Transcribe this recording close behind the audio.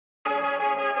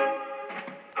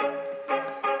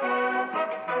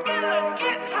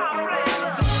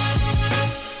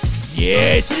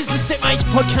Yes, it is the Stepmates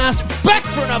podcast, back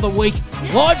for another week.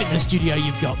 Live in the studio,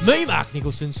 you've got me, Mark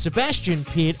Nicholson, Sebastian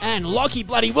Peart, and Lockie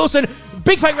Bloody Wilson.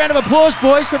 Big fake round of applause,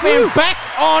 boys, for being back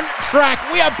on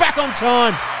track. We are back on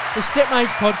time. The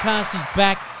Stepmates podcast is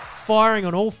back, firing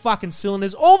on all fucking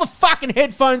cylinders. All the fucking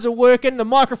headphones are working. The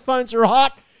microphones are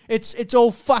hot. It's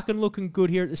all fucking looking good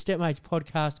here at the Stepmates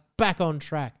podcast. Back on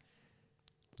track.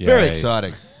 Very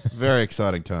exciting. Very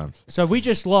exciting times. So we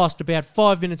just lost about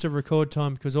 5 minutes of record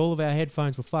time because all of our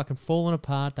headphones were fucking falling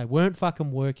apart. They weren't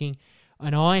fucking working.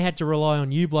 And I had to rely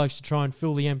on you blokes to try and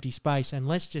fill the empty space. And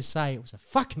let's just say it was a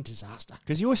fucking disaster.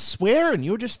 Because you were swearing.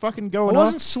 You were just fucking going I off.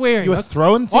 wasn't swearing. You were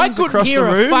throwing things I across couldn't hear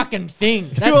the room. a fucking thing.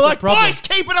 That's you were the like, problem. boys,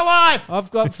 keep it alive.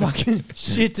 I've got fucking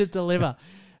shit to deliver.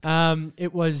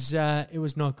 It was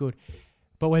not good.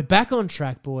 But we're back on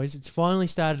track, boys. It's finally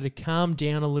started to calm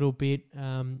down a little bit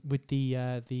with the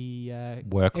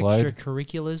workload,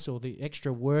 extracurriculars, or the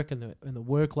extra work and the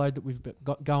workload that we've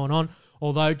got going on.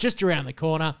 Although just around the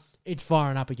corner, it's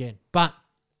firing up again. But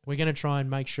we're going to try and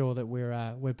make sure that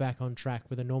we're back on track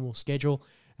with a normal schedule,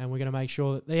 and we're going to make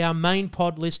sure that our main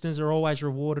pod listeners are always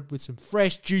rewarded with some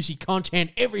fresh, juicy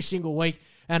content every single week.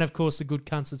 And, of course, the good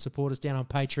cunts that support us down on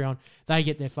Patreon, they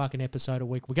get their fucking episode a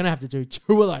week. We're going to have to do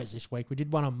 2 of those this week. We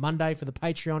did one on Monday for the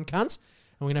Patreon cunts,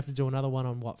 and we're going to have to do another one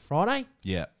on, Friday?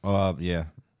 Yeah. Yeah,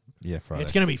 Friday.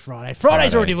 It's going to be Friday.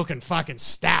 Friday's already looking fucking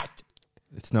stacked.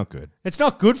 It's not good. It's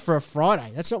not good for a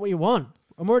Friday. That's not what you want.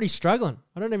 I'm already struggling.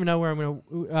 I don't even know where I'm going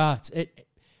to...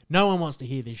 No one wants to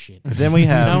hear this shit. But then we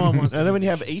have No one wants to and then hear when you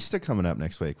this have Easter coming up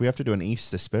next week, we have to do an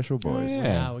Easter special, boys.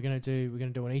 yeah. We're gonna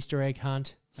do an Easter egg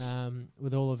hunt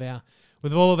with all of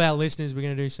our listeners.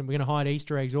 We're gonna hide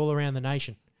Easter eggs all around the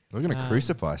nation. We're going to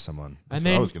crucify someone. That's and what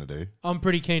I then- was going to do. I'm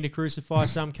pretty keen to crucify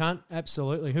some cunt.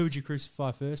 Absolutely. Who would you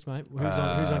crucify first, mate? Who's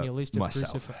on your list of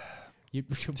myself. crucify? Yeah,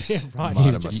 right. Mine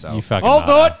Just- and myself. You fucking I'll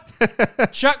martyr. do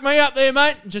it. Chuck me up there,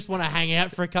 mate. Just want to hang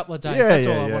out for a couple of days. Yeah, That's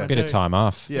yeah, all I yeah. want to Bit do. of time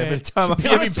off. Yeah, but To time be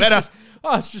up. honest, better.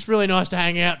 it's just really nice to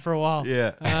hang out for a while.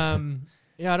 Yeah.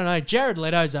 Yeah, I don't know. Jared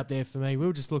Leto's up there for me. We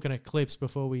were just looking at clips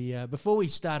before we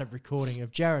started recording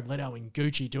of Jared Leto in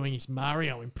Gucci doing his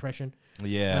Mario impression.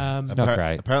 Yeah. It's not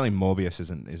great. Apparently Morbius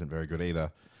isn't very good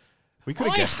either. We could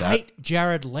have guessed I that. hate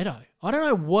Jared Leto. I don't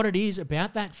know what it is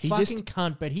about that fucking just-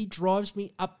 cunt, but he drives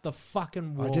me up the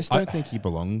fucking wall. I just don't think he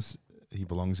belongs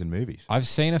in movies. I've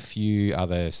seen a few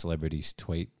other celebrities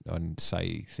tweet and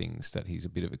say things that he's a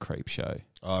bit of a creep show.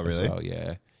 Oh, as really? well,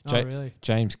 yeah. Oh, really?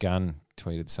 James Gunn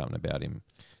tweeted something about him.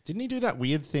 Didn't he do that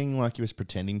weird thing like he was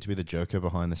pretending to be the Joker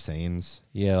behind the scenes?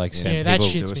 Yeah, like Yeah, sent that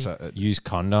people shit's me. use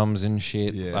condoms and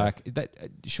shit. Yeah. Like that.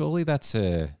 Surely that's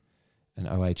an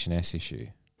OH&S issue.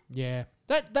 Yeah.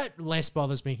 That less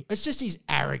bothers me. It's just his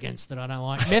arrogance that I don't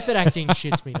like. Method acting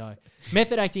shits me though.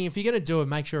 Method acting, if you're going to do it,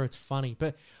 make sure it's funny.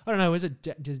 But I don't know,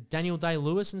 does Daniel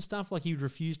Day-Lewis and stuff, like he would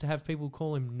refuse to have people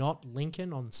call him not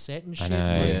Lincoln on set and I shit?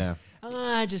 know. Like, Yeah.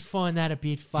 I just find that a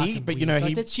bit fucking but, you weird. know,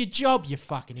 Like, that's your job, you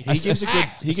fucking idiot.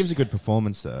 He gives a good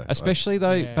performance though. Especially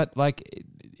though, Yeah. but like,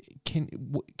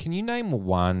 can you name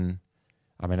one?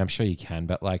 I mean, I'm sure you can,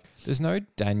 but like, there's no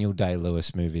Daniel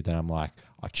Day-Lewis movie that I'm like,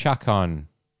 I chuck on.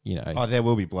 You know, There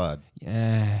Will Be Blood.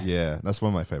 yeah, Yeah, that's one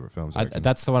of my favorite films. I reckon.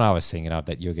 that's the one I was thinking of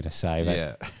that you were going to say. But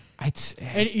yeah. it's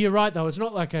And you're right though. It's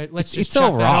not like let's just It's chuck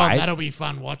all that on. right. That'll be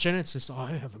fun watching. It's just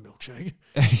I have a milkshake.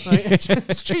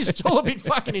 It's all a bit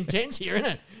fucking intense here,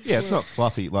 isn't it? Yeah, it's not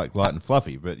fluffy, like light and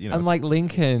fluffy, but you know, and like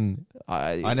Lincoln.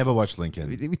 I never watched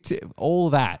Lincoln.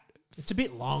 All that It's a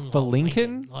bit long for old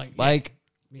Lincoln, Like,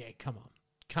 yeah, come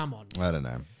on. I don't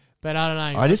know. But I don't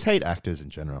know. I just hate actors in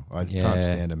general. I Yeah. can't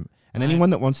stand them. And anyone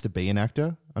that wants to be an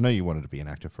actor, I know you wanted to be an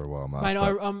actor for a while, Mark. Mate,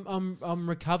 but I'm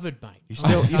recovered, mate.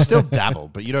 you still dabble,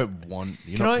 but you don't want.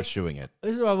 You're Can not I- pursuing it.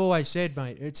 This is what I've always said,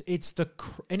 mate. It's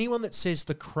anyone that says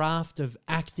the craft of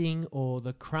acting or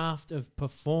the craft of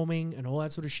performing and all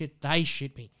that sort of shit, they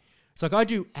shit me. It's like I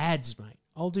do ads, mate.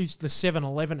 I'll do the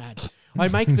 7-Eleven ad. I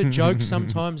make the joke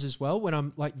sometimes as well when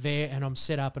I'm like there and I'm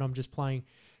set up and I'm just playing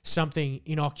something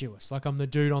innocuous. Like I'm the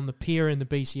dude on the pier in the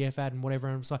BCF ad and whatever.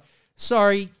 And I'm just like,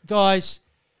 sorry, guys,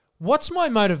 what's my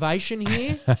motivation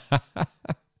here?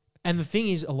 And the thing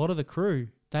is, a lot of the crew,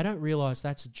 they don't realize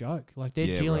that's a joke. Like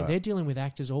they're dealing with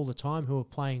actors all the time who are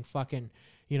playing fucking,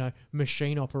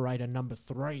 machine operator number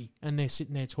 3, and they're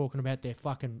sitting there talking about their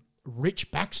fucking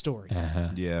rich backstory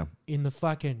Yeah. in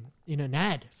an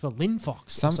ad for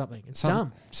Linfox or something. It's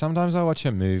dumb. Sometimes I watch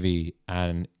a movie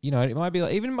and, it might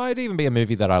even be a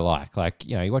movie that I like. Like,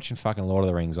 you're watching fucking Lord of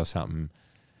the Rings or something.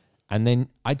 And then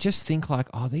I just think like,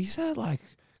 oh, these are like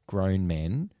grown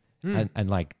men and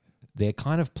like they're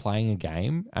kind of playing a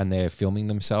game and they're filming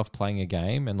themselves playing a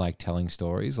game and like telling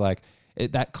stories. Like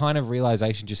that kind of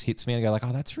realization just hits me and I go like,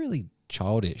 oh, that's really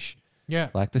childish. Yeah.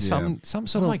 Like there's Yeah. some Oh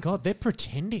sort of my God, they're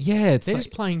pretending. Yeah, it's they're like-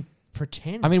 just playing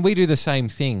pretend. I mean, we do the same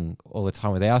thing all the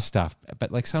time with our stuff, but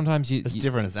like sometimes It's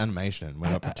different. It's animation. We're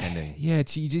not pretending. Yeah,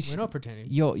 it's you just we're not pretending.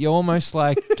 you're almost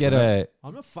like get a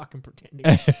I'm not fucking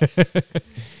pretending.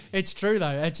 It's true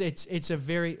though.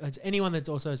 It's anyone that's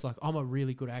also is like, I'm a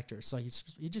really good actor. It's like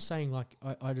you're just saying like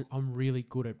I'm really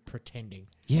good at pretending.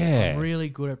 yeah. I'm really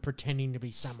good at pretending to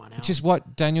be someone else. Which is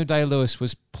what Daniel Day-Lewis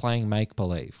was playing make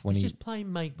believe when He's he just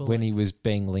playing make believe. when he was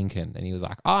being Lincoln, and he was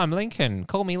like, "Oh, I'm Lincoln.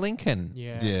 Call me Lincoln."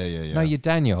 yeah. Yeah. No, you're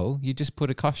Daniel. You just put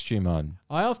a costume on.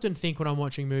 I often think when I'm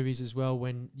watching movies as well,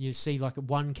 when you see like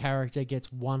one character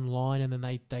gets one line and then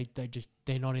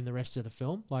they're not in the rest of the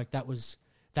film. Like that was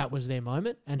their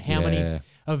moment. And how Yeah. many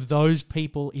of those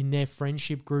people in their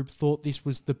friendship group thought this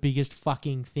was the biggest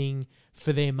fucking thing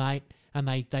for their mate, and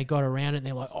they got around it and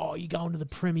they're like, oh, you going to the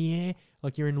premiere?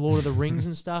 Like you're in Lord of the Rings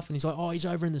and stuff. And he's like, oh, he's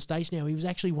over in the States now. He was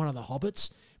actually one of the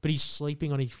hobbits, but he's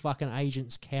sleeping on his fucking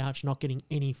agent's couch, not getting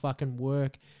any fucking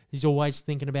work. He's always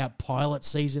thinking about pilot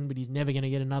season, but he's never going to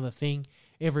get another thing.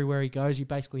 Everywhere he goes, he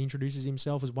basically introduces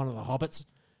himself as one of the hobbits.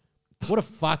 What a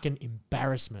fucking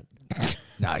embarrassment.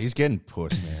 Nah, he's getting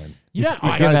puss, man. You don't-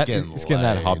 This I- guy's He's getting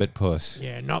that laid. Hobbit puss.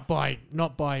 Yeah, not by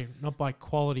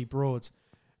quality broads.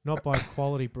 Not by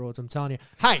quality broads, I'm telling you.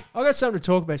 Hey, I got something to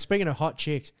talk about. Speaking of hot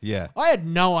chicks. Yeah. I had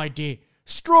no idea.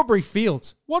 Strawberry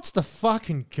Fields. What's the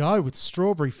fucking go with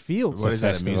Strawberry Fields? What is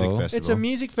that? A music festival. festival? It's a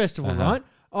music festival, Uh-huh. right?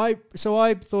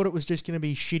 I thought it was just going to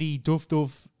be shitty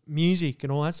doof music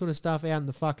and all that sort of stuff out in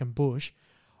the fucking bush.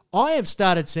 I have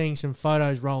started seeing some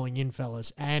photos rolling in,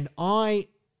 fellas, and I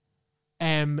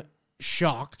am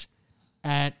shocked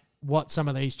at what some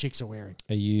of these chicks are wearing.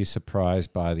 Are you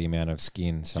surprised by the amount of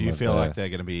skin? Do you feel like they're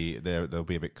going to be they'll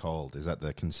be a bit cold? Is that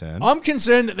the concern? I'm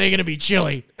concerned that they're going to be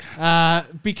chilly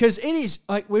because it is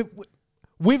like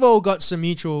we've all got some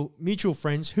mutual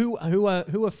friends who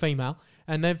are female,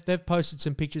 and they've posted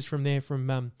some pictures from there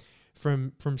from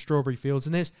Strawberry Fields,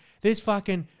 and there's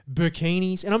fucking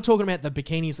bikinis, and I'm talking about the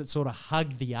bikinis that sort of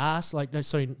hug the ass, like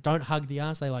so don't hug the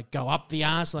ass, they like go up the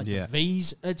ass, like Yeah. the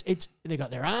V's. It's they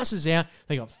got their asses out,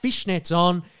 they got fishnets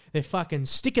on, they're fucking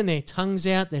sticking their tongues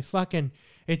out, they're fucking.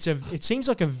 It seems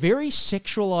like a very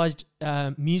sexualized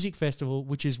music festival,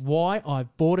 which is why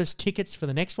I've bought us tickets for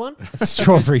the next one.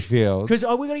 Strawberry Fields? Because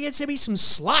we're going to get to be some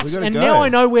sluts. gotta And go. now I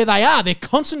know where they are. They're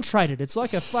concentrated. It's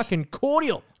like a fucking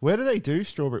cordial. Where do they do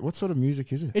strawberry? What sort of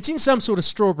music is it? It's in some sort of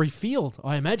strawberry field,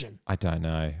 I imagine. I don't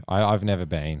know. I've never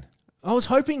been. I was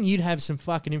hoping you'd have some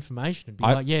fucking information and be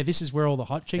like, yeah, this is where all the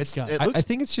hot chicks go. it I looks-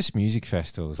 think it's just music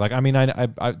festivals. Like, I mean,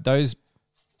 I those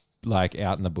like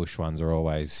out in the bush ones are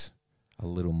always a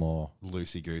little more.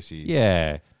 Loosey goosey.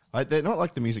 Yeah. They're not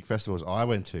like the music festivals I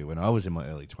went to when I was in my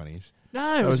early 20s.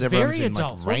 No, it was everyone's very in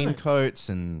adult. like wasn't it? raincoats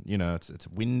and it's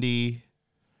windy.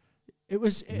 It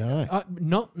was No.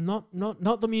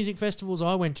 not the music festivals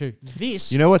I went to.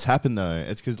 This You know what's happened though?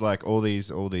 It's because like all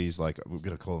these like we're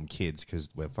gonna call them kids because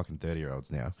we're fucking 30-year-olds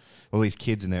now. All these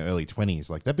kids in their early 20s,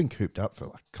 like they've been cooped up for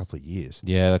like a couple of years.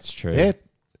 Yeah, that's true.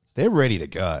 They're ready to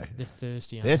go. they're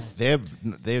thirsty.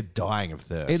 Aren't They're dying of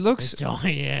thirst. It looks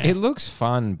they? Yeah. it looks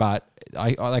fun, but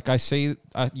I see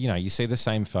you see the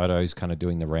same photos kind of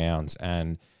doing the rounds,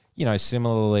 and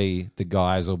similarly the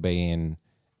guys will be in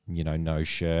no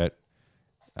shirt,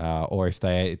 or if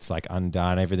it's like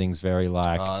undone, everything's very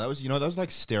like. that was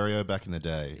like stereo back in the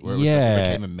day, where it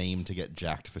became a meme to get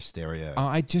jacked for stereo.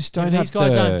 I just Yeah, don't. these have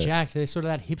guys the, aren't jacked. They're sort of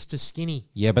that hipster skinny.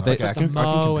 Yeah, but okay, I can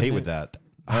mo compete and with the- that.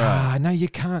 no, you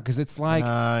can't because it's like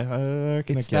I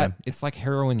reckon it's I can. that it's like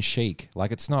heroin chic.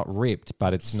 Like it's not ripped,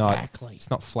 but it's Exactly.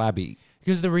 not flabby.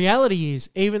 Because the reality is,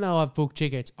 even though I've booked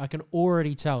tickets, I can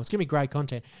already tell it's going to be great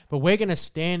content. But we're going to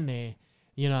stand there,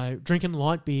 drinking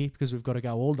light beer because we've got to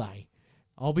go all day.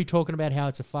 I'll be talking about how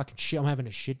it's a fucking shit. I'm having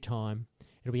a shit time.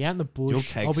 It'll be out in the bush. You'll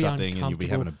take I'll be something and you'll be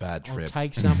having a uncomfortable. bad trip. I'll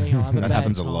take something. I'll have a That bad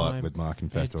happens time. a lot with Mark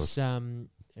and festivals.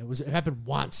 It happened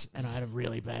once and I had a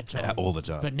really bad time. All the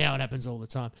time. But now it happens all the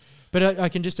time. But I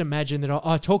can just imagine that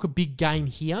I talk a big game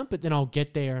here, but then I'll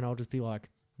get there and I'll just be like,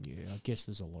 yeah, I guess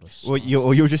there's a lot of Well,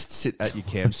 sluts. you'll just sit at your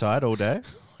campsite all day.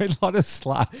 A lot of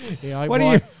sluts. Yeah, What do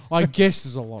you- I guess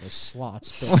there's a lot of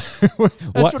sluts. But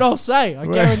that's what I'll say. I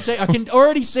guarantee. I can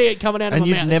already see it coming out of And my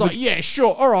you'd mouth. never- It's like, yeah,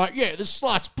 sure, all right, yeah, there's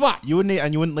sluts, but You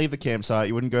wouldn't leave the campsite.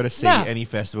 You wouldn't go to see No. any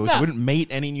festivals. No. You wouldn't meet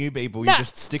any new people. No. You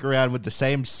just stick around with the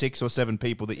same 6 or 7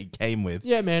 people that you came with.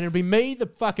 yeah, man, it'd be me, the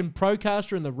fucking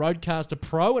Procaster, and the Roadcaster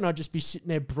Pro, and I'd just be sitting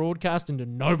there broadcasting to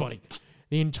nobody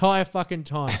the entire fucking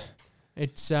time.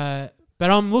 It's, but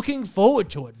I'm looking forward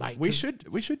to it, mate. We 'cause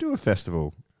should do a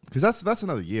festival because that's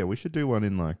another year. We should do one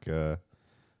in like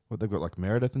What they've got like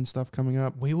Meredith and stuff coming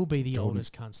up. We will be the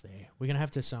oldest cunts there. We're gonna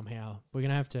have to somehow. We're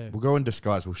gonna have to. We'll go in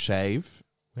disguise. We'll shave.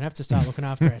 We're gonna have to start looking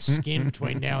after our skin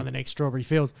between now and the next Strawberry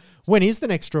Fields. When is the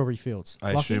next Strawberry Fields?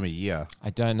 I Lockie? assume a year.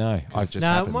 I don't know. 'Cause it just No,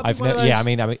 it happened. might be I've one of never. Yeah, I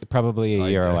those- mean, probably a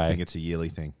year I away. think it's a yearly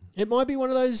thing. It might be one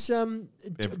of those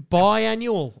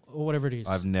biannual or whatever it is.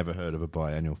 I've never heard of a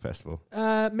biannual festival.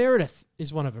 Meredith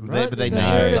is one of them, They- right? but they The named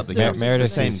Meredith, something else. It's the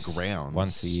Meredith same is grounds.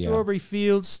 once a year. Strawberry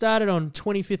Fields started on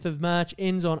 25th of March,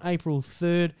 ends on April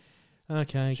 3rd.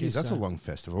 Okay, Jeez, guess that's a so. long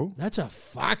festival. That's a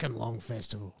fucking long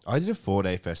festival. I did a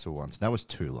 4-day festival once. That was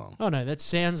too long. Oh no, that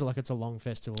sounds like it's a long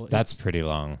festival. That's pretty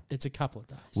long. it's a couple of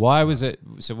days. Why was it?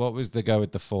 So what was the go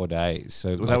with the 4 days?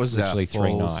 So Well, like that was literally Falls,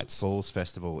 3 nights. Falls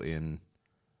Festival in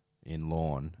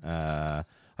Lawn. I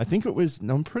think it was.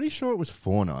 No, I'm pretty sure it was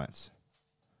 4 nights.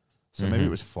 So maybe it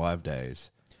was 5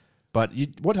 days. But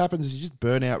what happens is you just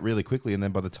burn out really quickly, and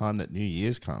then by the time that New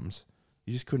Year's comes,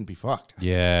 you just couldn't be fucked.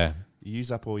 Yeah. You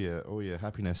use up all your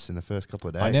happiness in the first couple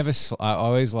of days. I never. I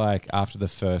always like after the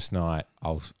first night,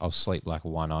 I'll sleep like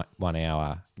 1 hour,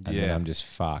 and then Yeah. I'm just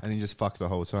fucked. and then you just fuck the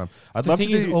whole time. I'd The love to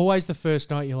thing is, do. always the first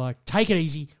night you're like, take it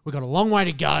easy. We've got a long way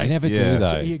to go. I never Yeah. do though.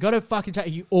 So you got to fucking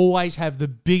take. You always have the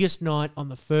biggest night on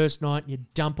the first night. And you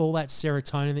dump all that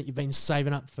serotonin that you've been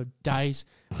saving up for days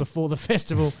before the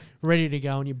festival, ready to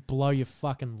go, and you blow your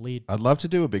fucking lid. I'd love to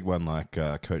do a big one like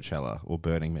Coachella or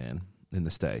Burning Man in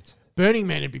the States. Burning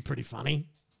Man would be pretty funny.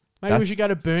 Maybe we That's- should go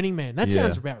to Burning Man. That Yeah.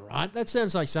 sounds about right. That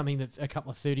sounds like something that a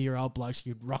couple of 30-year-old blokes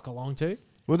could rock along to.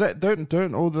 Well,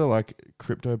 don't all the like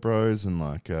crypto bros and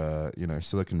like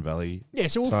Silicon Valley. Yeah,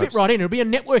 so we'll types. fit right in. It'll be a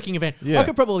networking event. Yeah. I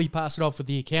could probably pass it off with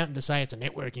the accountant to say it's a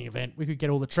networking event. We could get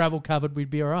all the travel covered. We'd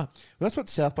be all right. Well, that's what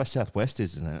South by Southwest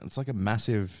is, isn't it? It's like a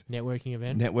massive Networking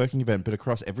event. networking event, but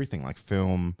across everything like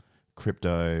film,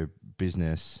 crypto,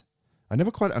 business. I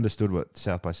never quite understood what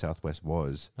South by Southwest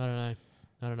was. I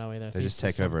don't know either. I They think just it's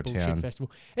take some over a bullshit town.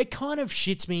 Festival. It kind of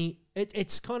shits me.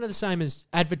 It's kind of the same as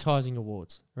advertising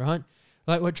awards, right?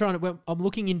 Like I'm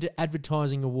looking into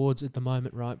advertising awards at the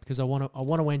moment, right? Because I want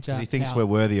to enter. He thinks our- we're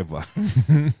worthy of one.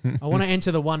 I want to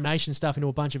enter the One Nation stuff into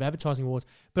a bunch of advertising awards,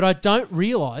 but I didn't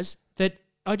realize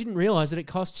that it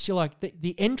costs you like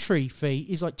the entry fee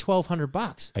is like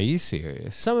 $1,200. Are you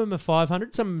serious? Some of them are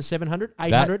 500, some of them are 700,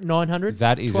 800, 900,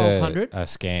 That is a 1,200.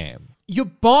 scam. You're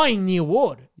buying the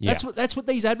award. Yeah. That's what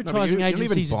these No, but advertising you're not even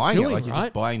agencies are buying doing, it. Like you're right?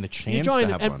 just buying the chance You're trying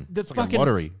to have and one. The It's fucking like a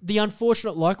lottery. The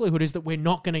unfortunate likelihood is that we're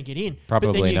not going to get in. But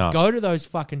then Probably you not. go to those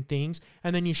fucking things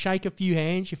and then you shake a few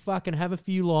hands. You fucking have a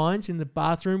few lines in the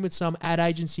bathroom with some ad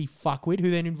agency fuckwit who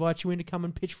then invites you in to come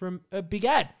and pitch for a big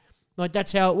ad. Like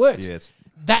that's how it works. Yeah, it's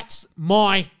That's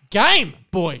my game,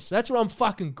 boys. That's what I'm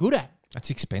fucking good at. That's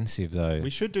expensive though. We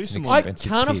should do It's some an more. I expensive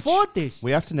can't pitch. afford this.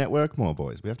 we have to network more,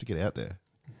 boys. We have to get out there.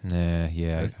 Nah,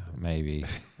 yeah, maybe.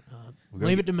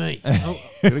 Leave it to me.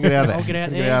 Gotta get out there. I'll get out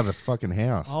Gotta there. Get out of the fucking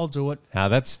house. I'll do it. Now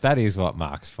that is what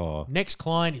Mark's for. Next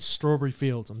client is Strawberry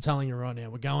Fields. I'm telling you right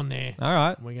now. We're going there. All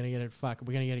right, We're gonna get it.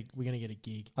 We're gonna get a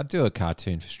gig. I'd do a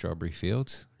cartoon for Strawberry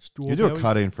Fields. You do a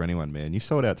cartoon for anyone, man. You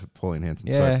sold out to Pauline Hanson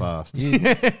Yeah. so fast. You-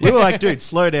 We were like, dude,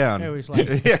 slow down. It was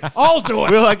like, Yeah. I'll do We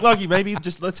it. were like, Lockie, maybe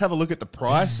just let's have a look at the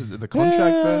price, the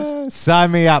contract first.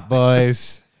 Sign me up,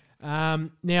 boys.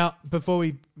 Now, before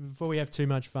we have too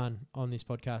much fun on this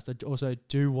podcast, I also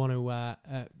do want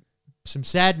to some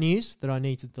sad news that I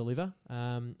need to deliver.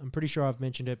 I'm pretty sure I've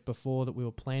mentioned it before that we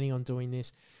were planning on doing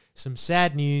this. Some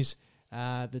sad news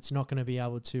that's not going to be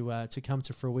able to come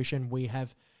to fruition. We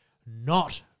have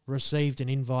not received an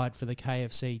invite for the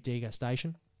KFC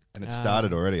degustation. And it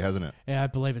started already, hasn't it? Yeah, I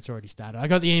believe it's already started. I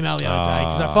got the email the other day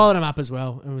because I followed him up as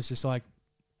well and was just like,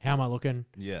 how am I looking?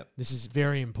 Yeah. This is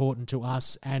very important to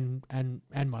us and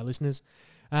my listeners.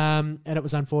 And it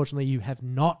was unfortunately you have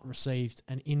not received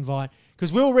an invite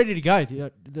because we're all ready to go.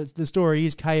 The story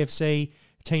is KFC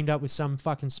teamed up with some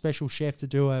fucking special chef to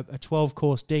do a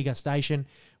 12-course degustation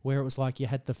where it was like you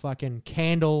had the fucking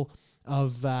candle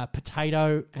of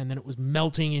potato and then it was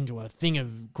melting into a thing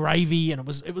of gravy and it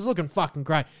was looking fucking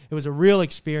great. It was a real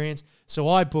experience. So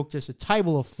I booked us a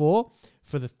table of 4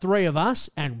 for the 3 of us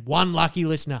and 1 lucky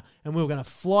listener. And we were going to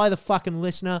fly the fucking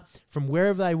listener from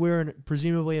wherever they were in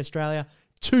presumably Australia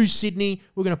to Sydney.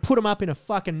 We're going to put them up in a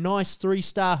fucking nice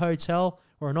 3-star hotel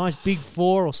or a nice big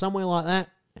 4 or somewhere like that.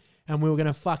 And we were going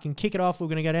to fucking kick it off. We were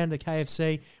going to go down to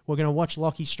KFC. We're going to watch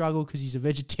Lockie struggle because he's a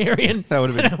vegetarian. That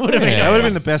would have been, Would have been- that would have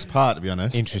been the best part, to be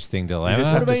honest. Interesting You dilemma.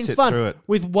 just would have have to been sit fun through it.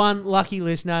 with 1 lucky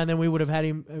listener, and then we would have had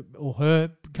him or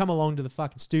her come along to the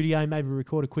fucking studio, maybe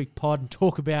record a quick pod and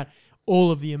talk about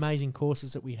all of the amazing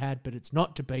courses that we had. But it's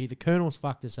not to be. The Colonel's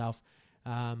fucked us off,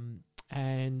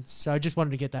 and so I just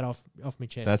wanted to get that off my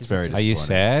chest. That's 'cause very it's- Are you disappointing.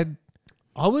 sad?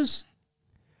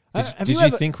 I Did you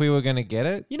think we were going to get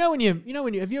it?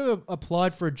 Have you ever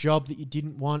applied for a job that you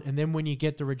didn't want, and then when you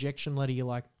get the rejection letter, you're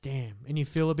like, damn, and you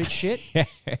feel a bit shit? Yeah.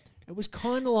 It was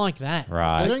kind of like that.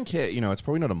 Right. They don't care. It's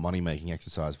probably not a money-making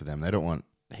exercise for them. They don't want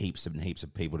heaps and heaps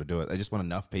of people to do it. They just want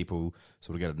enough people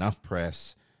sort of get enough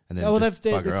press and then just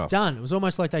bugger it's off. done. It was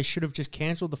almost like they should have just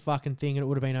cancelled the fucking thing and it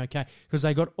would have been okay because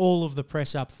they got all of the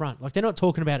press up front. Like, they're not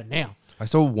talking about it now. I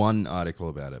saw one article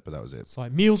about it, but that was it. It's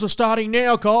like, meals are starting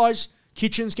now, guys.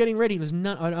 Kitchen's getting ready. There's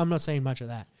none. I'm not seeing much of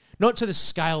that. Not to the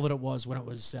scale that it was when it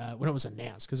was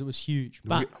announced because it was huge.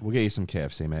 But We'll get you some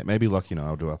KFC, mate. Maybe Lockie and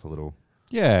I'll do up a little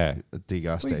Yeah.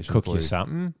 degustation. Cook for you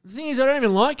something. the thing is, I don't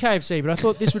even like KFC, but I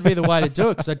thought this would be the way to do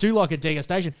it because I do like a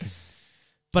degustation.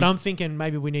 But I'm thinking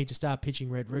maybe we need to start pitching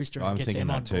Red Rooster and I'm get thinking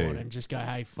them on that too. board and just go,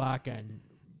 hey, fuck, and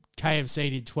KFC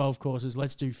did 12 courses.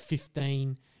 Let's do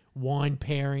 15 wine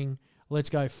pairing. Let's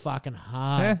go fucking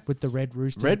hard Yeah. with the Red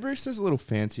Rooster. Red Rooster's a little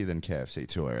fancier than KFC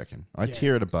too, I reckon. I Yeah.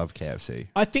 tier it above KFC.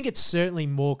 I think it's certainly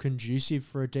more conducive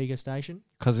for a degustation.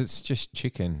 Because it's just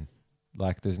chicken.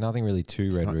 Like, there's nothing really to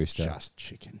It's Red not Rooster. just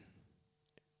chicken.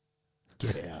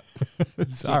 Get out.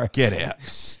 Sorry. Get out.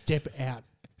 Step out.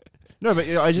 No, but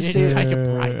I You just need see to take a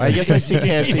break. I guess I see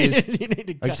KFC as You need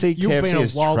to I go. see You've been KFC a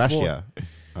as wild boy. trashier,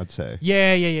 I'd say.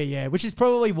 Yeah. Which is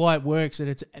probably why it works.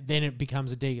 And then it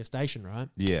becomes a degustation, right?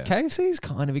 Yeah. KFC's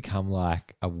kind of become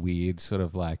like a weird sort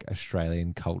of like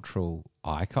Australian cultural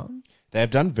icon. They have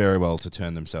done very well to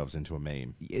turn themselves into a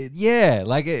meme. Yeah,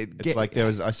 like It's like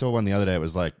I saw one the other day. It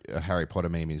was like a Harry Potter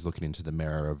meme. He's looking into the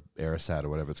mirror of Erisat or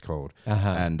whatever it's called,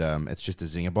 and it's just a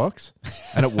zinger box,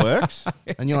 and it works.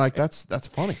 And you're like, that's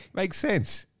funny. makes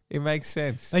sense. It makes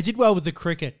sense. They did well with the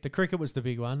cricket. The cricket was the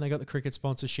big one. They got the cricket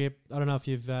sponsorship. I don't know if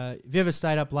you've ever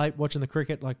stayed up late watching the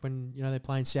cricket, like when they're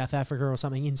playing South Africa or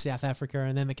something in South Africa,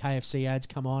 and then the KFC ads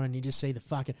come on, and you just see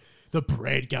the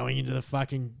bread going into the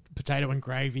fucking potato and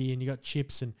gravy, and you got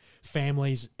chips and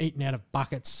families eating out of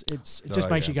buckets. It just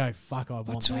makes you go, fuck, I want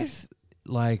What's that. with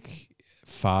like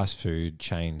fast food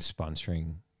chains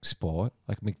sponsoring sport?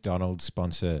 Like McDonald's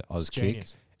sponsor Auskick.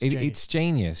 genius. It's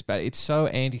genius, but it's so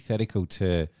antithetical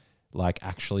to like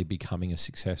actually becoming a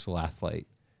successful athlete.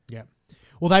 Yeah.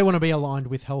 Well, they want to be aligned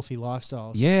with healthy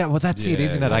lifestyles. Yeah, well, that's it, Yeah,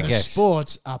 isn't it? yeah. I The guess.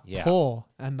 sports are Yeah. poor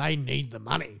and they need the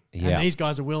money, Yeah. and these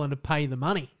guys are willing to pay the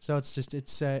money. So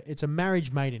it's a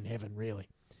marriage made in heaven, really.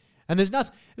 And there's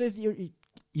nothing.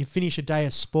 You finish a day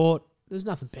of sport. There's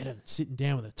nothing better than sitting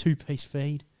down with a 2-piece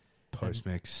feed,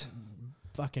 Postmix,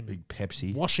 fucking big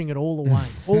Pepsi. washing it all away,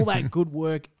 all that good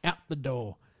work out the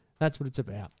door. That's what it's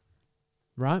about,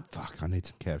 right? Fuck, I need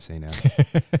some KFC now.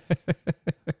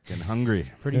 Getting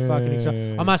hungry. Pretty fucking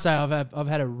exciting. I must say, I've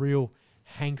had a real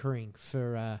hankering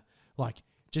for like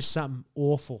just something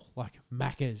awful like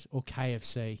Macca's or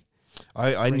KFC.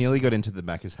 I nearly got into the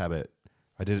Macca's habit.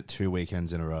 I did it 2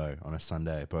 weekends in a row on a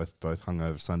Sunday, both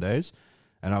hungover Sundays.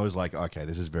 And I was like, okay,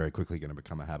 this is very quickly going to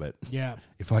become a habit Yeah,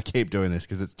 if I keep doing this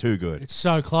because it's too good. it's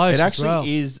so close. It as actually well.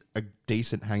 is a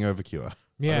decent hangover cure.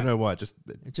 Yeah. I don't know why. It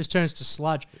just turns to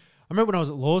sludge. I remember when I was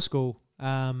at law school,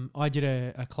 I did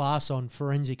a class on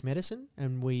forensic medicine,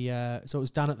 and so it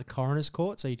was done at the coroner's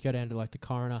court. So you'd go down to like the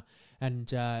coroner, and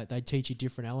they'd teach you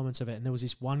different elements of it. And there was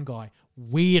this one guy,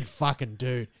 weird fucking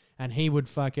dude, and he would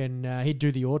he'd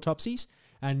do the autopsies,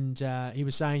 and he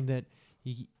was saying that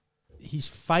his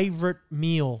favorite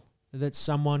meal that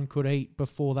someone could eat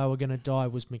before they were going to die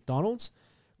was McDonald's,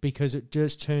 because it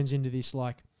just turns into this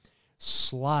like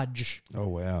sludge Oh,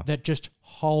 wow. that just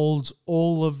holds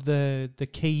all of the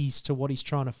keys to what he's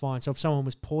trying to find. So if someone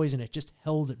was poisoned, it just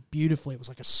held it beautifully. It was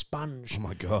like a sponge. Oh,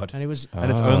 my God. And it was,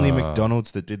 And it's only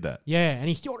McDonald's that did that. yeah, and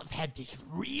he sort of had this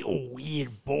real weird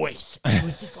voice. And it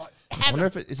was just like, I wonder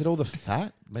if is it all the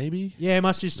fat, maybe? yeah, it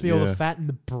must just be all the Yeah. fat and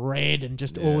the bread and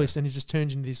just all Yeah. this. And it just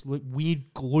turns into this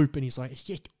weird gloop. And he's like, it's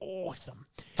just awesome.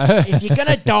 If you're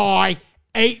going to die,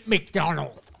 eat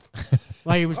McDonald's.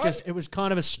 Like it was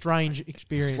kind of a strange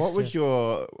experience. What would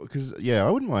your... Because, yeah, I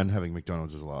wouldn't mind having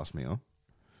McDonald's as a last meal.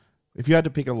 If you had to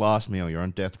pick a last meal, you're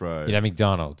on death row. You'd have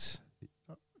McDonald's.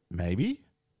 Maybe?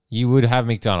 You would have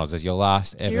McDonald's as your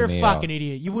last ever You're a meal. fucking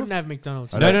idiot. You wouldn't have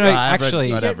McDonald's. I No, don't- no, no, I'd have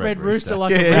actually- I'd Get have Red Rooster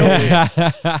like Yeah.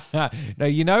 a real No,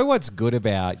 you know what's good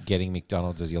about getting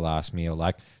McDonald's as your last meal?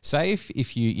 Like, say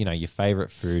if your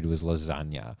favorite food was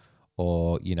lasagna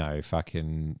or,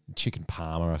 fucking chicken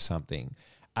parma or something.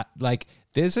 Like,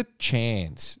 there's a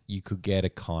chance you could get a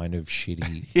kind of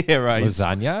shitty Yeah, right.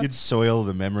 lasagna. You'd soil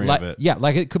the memory Like, of it. yeah,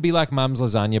 like it could be like mum's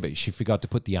lasagna, but she forgot to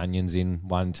put the onions in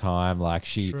one time. Like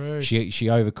True. she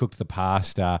overcooked the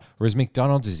pasta. Whereas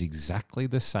McDonald's is exactly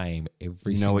the same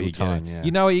every You know single what you're time. getting, yeah.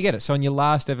 You know what you get. So on your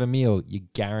last ever meal, you're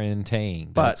guaranteeing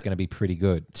that But- it's going to be pretty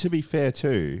good. To be fair,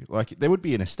 too, like there would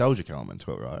be a nostalgic element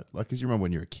to it, right? Like, because you remember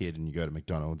when you're a kid and you go to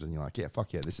McDonald's and you're like, yeah,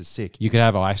 fuck yeah, this is sick. You could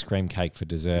have ice cream cake for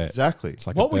dessert. Exactly. It's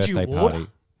like What a would you birthday order? party.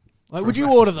 Like, would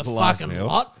you order the The last fucking meal.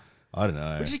 lot? I don't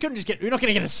know. You just couldn't just get. You're not going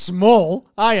to get a small,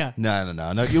 are you? No.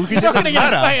 Because You're it not going doesn't to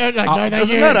get matter. a. Like, no, thank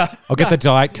Doesn't you. matter. I'll get the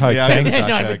Diet Coke, Yeah, I get thanks. the Yeah,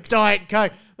 Diet no, Coke. the Diet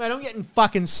Coke. Mate, I'm getting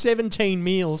fucking 17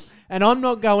 meals, and I'm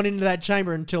not going into that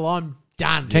chamber until I'm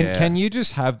done. Yeah. Can you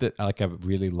just have like a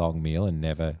really long meal and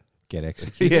never get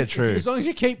executed? Yeah, true. As long as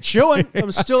you keep chewing,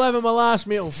 I'm still having my last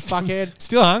meal, fuckhead.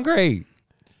 Still hungry.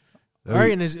 I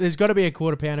reckon there's got to be a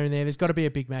quarter pounder in there. There's got to be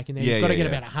a Big Mac in there. Yeah, You've got to yeah,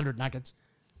 get yeah. about 100 nuggets.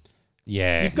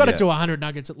 Yeah. You've got Yeah. to do 100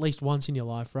 nuggets at least once in your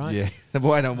life, right? Yeah.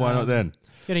 Why not then?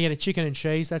 Got to get a chicken and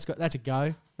cheese. That's a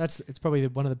go. It's probably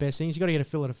one of the best things. You got to get a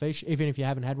fillet of fish, even if you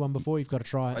haven't had one before. You've got to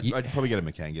try it. I'd probably get a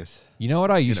McAngus. You know what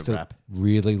I used a to wrap.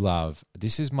 really love?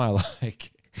 This is my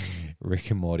like Rick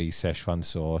and Morty Szechuan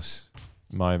sauce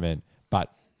moment.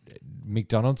 But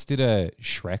McDonald's did a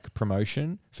Shrek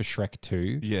promotion for Shrek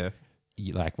 2, Yeah.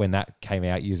 like when that came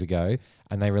out years ago,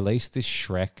 and they released this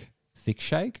Shrek thick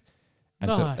shake.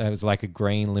 And so Nice. it was like a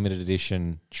green limited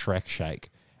edition Shrek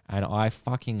shake. And I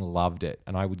fucking loved it.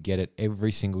 And I would get it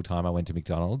every single time I went to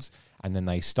McDonald's. And then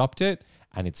they stopped it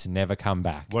and it's never come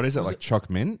back. What is it, like choc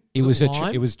mint? It Was was it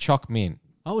lime? it was choc mint.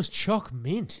 I was choc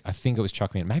mint. I think it was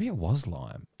choc mint. Maybe it was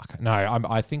lime.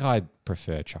 I think I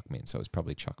prefer choc mint, so it was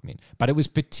probably choc mint. But it was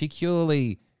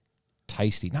particularly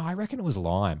tasty. No, I reckon it was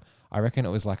lime. I reckon it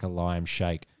was like a lime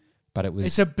shake, but it was.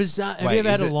 It's a bizarre. Have Wait, you ever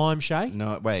had is a it- lime shake?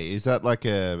 No, wait. Is that like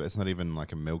a? It's not even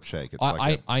like a milkshake. It's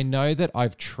like I know that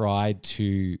I've tried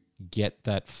to get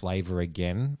that flavor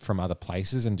again from other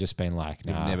places and just been like,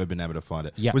 you've nah. never been able to find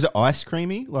it. Yeah. Was it ice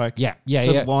creamy? Like Yeah.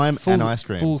 so yeah. lime Full- and ice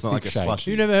cream. full It's not like a thick shake. slushy.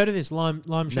 You've never heard of this lime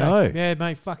shake? No. Yeah,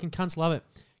 mate. Fucking cunts love it.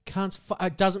 Cunts.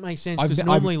 It doesn't make sense I've because ne-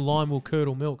 normally lime will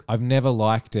curdle milk. I've never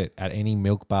liked it at any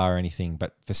milk bar or anything,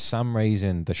 but for some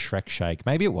reason, the Shrek shake,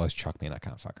 maybe it was choc mint, I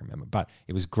can't fucking remember, but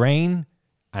it was green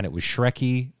and it was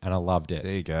Shreky and I loved it.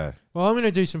 There you go. Well, I'm going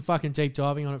to do some fucking deep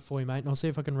diving on it for you, mate, and I'll see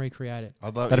if I can recreate it.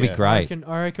 I'd love. That'd be yeah. great.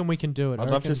 I reckon we can do it. I'd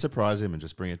I love to reckon surprise him and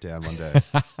just bring it down one day.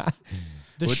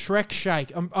 the Shrek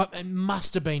shake. It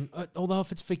must have been. Although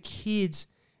if it's for kids,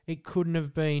 it couldn't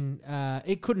have been.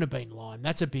 It couldn't have been lime.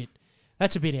 That's a bit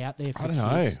out there for I don't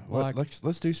know. kids. What,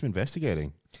 let's do some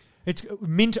investigating. It's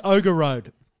Mint Ogre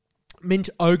Road, Mint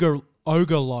Ogre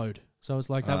Load. So it's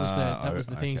like that was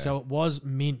the thing. okay. So it was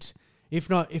mint. If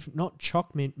not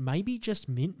choc mint, maybe just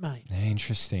mint, mate.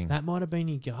 Interesting. That might have been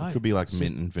your go. Could be like It's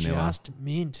mint just and vanilla. Just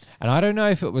mint. And I don't know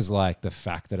if it was like the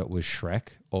fact that it was Shrek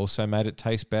also made it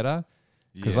taste better.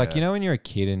 Because like, Yeah. you know, when you're a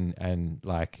kid and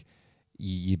like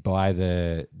you buy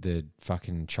the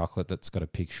fucking chocolate that's got a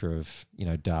picture of, you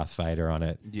know, Darth Vader on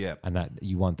it. Yeah, And that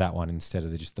you want that one instead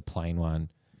of just the plain one.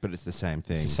 but it's the same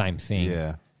thing. It's the same thing.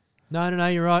 Yeah. No,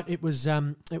 you're right. It was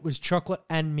chocolate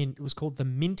and mint. It was called the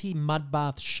Minty Mud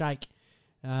Bath Shake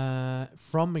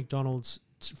from McDonald's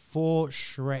for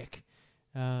Shrek.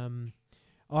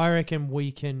 I reckon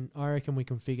we can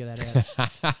figure that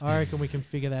out. I reckon we can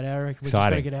figure that out. I reckon we just got to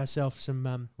Exciting. get ourselves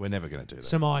some We're never going to do that.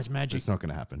 some eyes magic. It's not going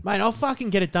to happen. Mate, I'll fucking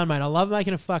get it done, mate. I love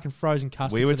making a fucking frozen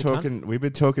custard. We've for the cunt.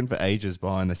 been talking for ages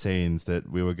behind the scenes that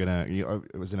we were gonna.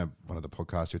 It was in one of the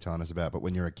podcasts you were telling us about. But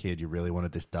when you're a kid, you really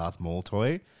wanted this Darth Maul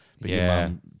toy, but your Yeah.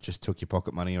 mum just took your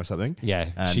pocket money or something. Yeah,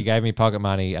 And- she gave me pocket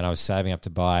money and I was saving up to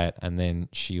buy it. And then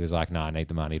she was like, no, I need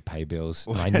the money to pay bills.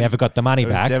 And I never got the money It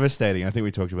was back. devastating. I think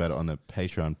we talked about it on the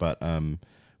Patreon, but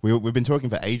we've been talking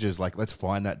for ages. Like, let's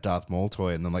find that Darth Maul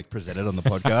toy and then like present it on the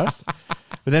podcast.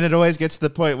 But then it always gets to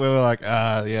the point where we're like,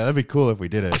 yeah, that'd be cool if we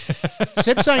did it.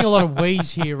 Seb's saying a lot of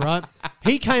wheeze here, right?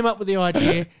 He came up with the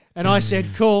idea, and I said,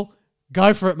 cool,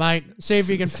 go for it, mate. See if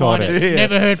you can Sort find it. it. Yeah.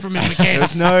 Never heard from him again.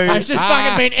 There's no, It's just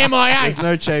fucking been MIA. there's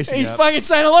no chasing. He's up. fucking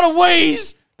saying a lot of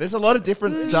wheeze. There's a lot of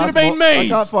different. Should've Darth been Maul- me. I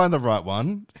can't find the right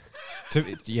one.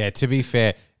 To be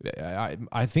fair,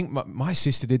 I think my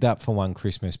sister did that for one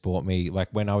Christmas. Bought me, like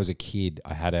when I was a kid,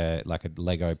 I had a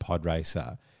Lego pod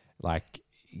racer. Like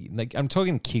I'm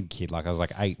talking kid, like I was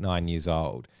like 8-9 years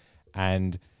old,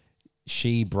 and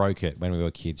she broke it when we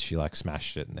were kids. She like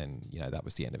smashed it, and then that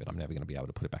was the end of it. I'm never going to be able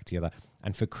to put it back together.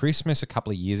 And for Christmas a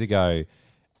couple of years ago,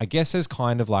 I guess as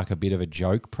kind of like a bit of a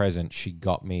joke present, she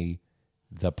got me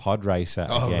the pod racer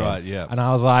Oh, again. right, yeah. And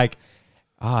I was like,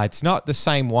 it's not the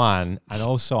same one. And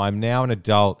also, I'm now an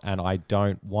adult and I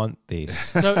don't want this.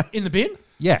 So in the bin?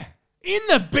 Yeah. In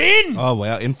the bin. Oh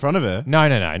wow, in front of her. No,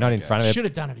 not in front of it. Should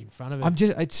have done it in front of her. I'm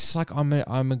just, it's like,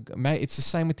 it's the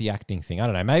same with the acting thing. I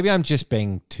don't know. Maybe I'm just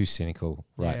being too cynical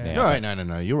right Yeah. now.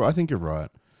 No. You're. I think you're right.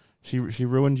 She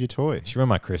ruined your toy, She ruined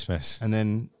my Christmas. and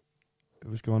then it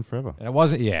was gone forever. And it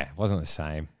wasn't the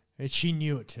same. She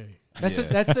knew it too. That's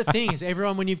the thing is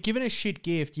everyone, when you've given a shit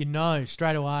gift, you know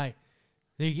straight away.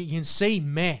 You can see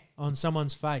meh on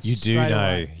someone's face. You do straight know.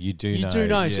 away. You do You know. do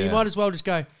know. So you Yeah. might as well just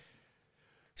go,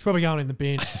 it's probably going in the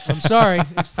bin. I'm sorry.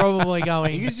 It's probably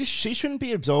going. She shouldn't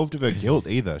be absolved of her guilt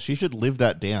either. She should live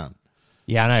that down.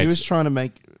 Yeah, I know. She It's was trying to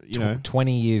make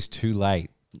 20 years too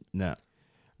late. No.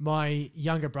 My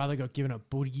younger brother got given a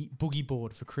boogie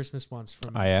board for Christmas once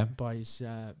from Oh, yeah? by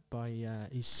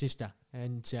his sister,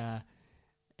 and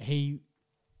he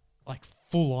like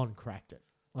full on cracked it.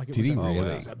 Like it Did was he a,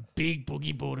 really? It was a big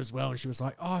boogie board as well, and she was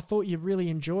like, "Oh, I thought you really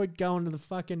enjoyed going to the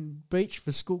fucking beach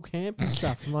for school camp and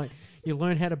stuff." I'm like, "You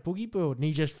learn how to boogie board," and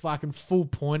he just fucking full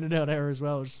pointed at her as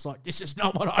well. It was just like, "This is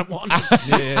not what I wanted."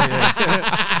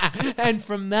 Yeah. And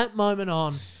from that moment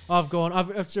on, I've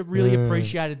really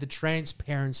appreciated the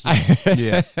transparency.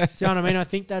 Yeah. Do you know what I mean? I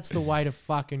think that's the way to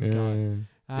fucking go.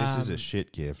 This is a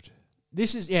shit gift.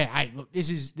 This is hey, look, this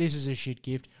is a shit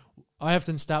gift. I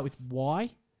often start with why.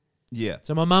 Yeah.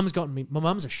 So my mum's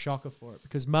a shocker for it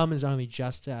because mum has only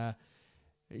just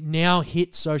now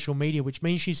hit social media, which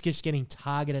means she's just getting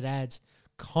targeted ads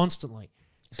constantly.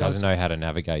 So Doesn't know how to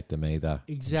navigate them either.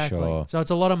 I'm exactly. sure. So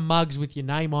it's a lot of mugs with your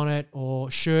name on it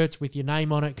or shirts with your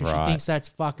name on it because Right. she thinks that's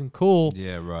fucking cool.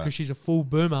 Yeah, right. Because she's a full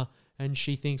boomer and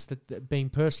she thinks that being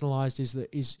personalised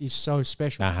is so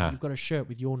special. Uh-huh. You've got a shirt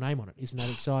with your name on it. Isn't that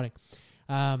exciting?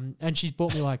 And she's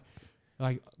bought me like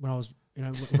when I was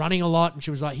running a lot, and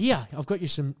she was like, "Here, I've got you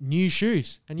some new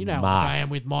shoes." And you know how Mark. I am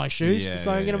with my shoes. Yeah,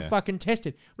 so I'm yeah, gonna yeah. fucking test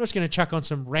it. I'm just gonna chuck on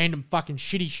some random fucking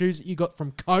shitty shoes that you got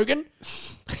from Kogan.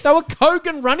 They were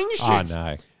Kogan running shoes. Oh,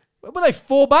 no. Were they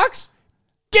 $4?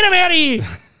 Get them out of here.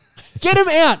 Get them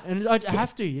out. And I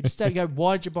have to. You just go,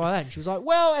 why did you buy that? And she was like,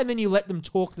 well, and then you let them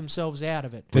talk themselves out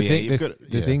of it. The, Yeah, thing, you've the, got-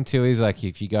 the yeah. thing too is like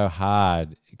if you go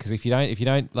hard, because if you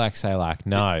don't like say like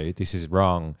no, this is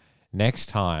wrong. Next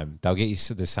time they'll get you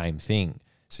to the same thing.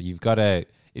 So you've got to.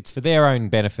 It's for their own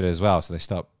benefit as well. So they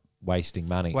stop wasting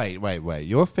money. Wait.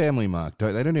 Your family, Mark,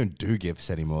 they don't even do gifts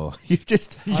anymore. You've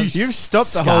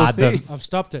stopped the whole scarred them. thing. I've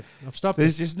stopped it.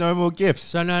 There's just no more gifts.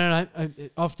 So no.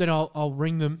 Often I'll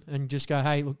ring them and just go,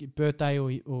 hey, look, your birthday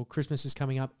or Christmas is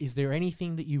coming up. Is there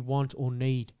anything that you want or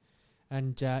need?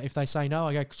 And if they say no,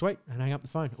 I go, sweet, and hang up the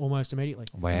phone almost immediately.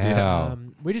 Wow.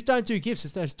 We just don't do gifts.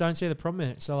 I just don't see the problem in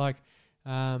it. So like,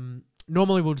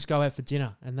 normally we'll just go out for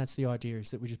dinner, and that's the idea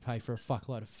is that we just pay for a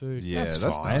fuckload of food. Yeah, That's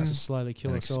that's fine. Just to slowly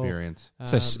kill an us all. experience.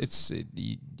 So it's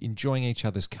enjoying each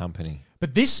other's company.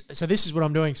 But this is what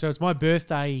I'm doing. So it's my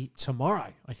birthday tomorrow.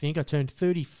 I think I turned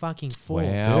 30 fucking 4.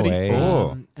 Wow,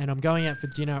 34. And I'm going out for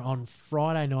dinner on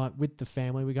Friday night with the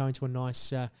family. We're going to a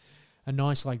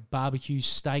nice like barbecue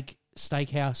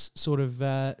steakhouse sort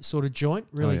of joint.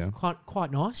 Really yeah.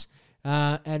 quite nice.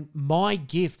 And my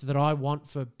gift that I want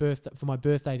for my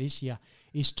birthday this year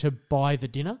is to buy the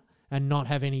dinner and not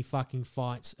have any fucking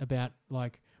fights about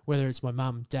like whether it's my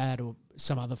mum, dad, or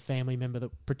some other family member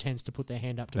that pretends to put their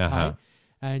hand up to Uh-huh. pay.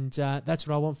 And that's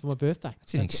what I want for my birthday.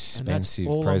 That's an and expensive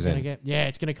all present. I'm gonna get. Yeah,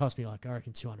 it's going to cost me like I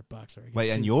reckon $200. I reckon.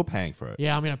 Wait, and you're paying for it?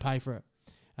 Yeah, I'm going to pay for it.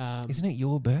 Isn't it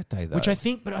your birthday though? Which I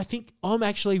think I'm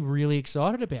actually really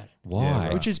excited about it. Why? Yeah,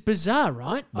 right. Which is bizarre,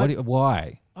 right?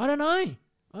 Why? I don't know.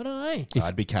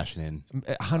 I'd be cashing in.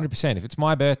 100%. If it's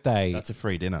my birthday, That's a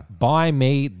free dinner. buy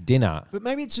me dinner. But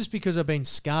maybe it's just because I've been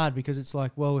scarred. Because it's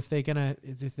like, well, if they're gonna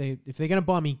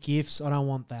buy me gifts, I don't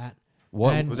want that.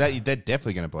 What? And Well, they're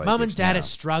definitely going to buy. Mum and gifts dad now. are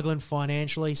struggling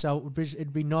financially, so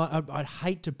it'd be not. I'd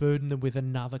hate to burden them with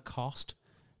another cost.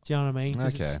 Do you know what I mean?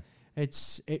 'Cause Okay.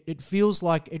 It feels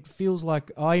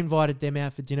like I invited them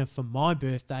out for dinner for my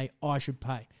birthday. I should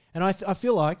pay, and I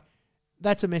feel like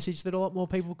that's a message that a lot more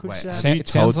people could Wait, say. have you It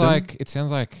sounds told them?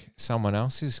 like someone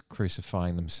else is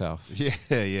crucifying themselves,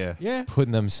 Yeah. Yeah,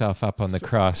 putting themselves up on the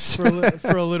cross.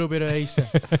 for a little bit of Easter.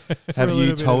 Have a you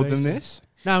little bit told of them Easter. this?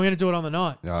 No, I'm going to do it on the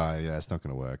night. Oh, yeah, it's not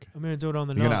going to work. I'm going to do it on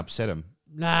the You're going to night. upset them.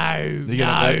 No, You're going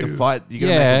no. to make the fight. You're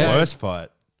going to Yeah. make it worse fight.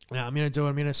 No, I'm going to do it.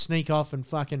 I'm going to sneak off and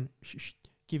fucking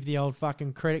give the old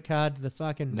fucking credit card to the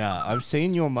fucking... No, I've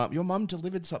seen your mum. Your mum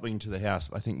delivered something to the house,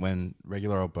 I think, when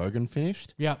regular old Bogan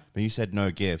finished. Yep. But you said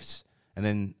no gifts. And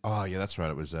then, oh yeah, that's right.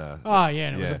 It was. Oh yeah,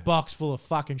 and it was Yeah. a box full of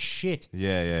fucking shit.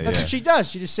 Yeah. That's what she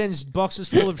does. She just sends boxes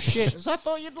full of shit. So I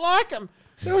thought you'd like them.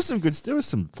 There was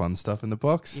some fun stuff in the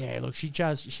box. Yeah, look, she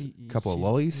does. Couple of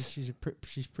lollies.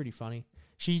 She's pretty funny.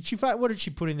 What did she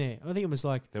put in there? I think it was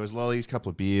like There was lollies, couple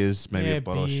of beers, maybe a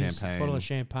bottle beers, of champagne. bottle of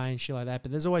champagne, shit like that.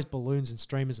 But there's always balloons and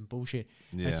streamers and bullshit.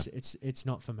 Yeah. It's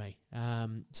not for me.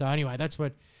 So anyway, that's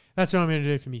what I'm going to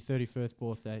do for me 34th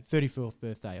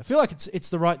birthday. I feel like it's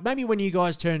the right. Maybe when you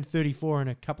guys turn 34 in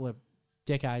a couple of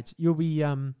decades, you'll be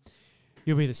the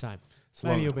same. It's a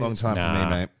Maybe you'll long be time for me,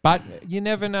 mate. But you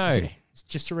never know. Yeah, it's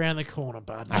just around the corner,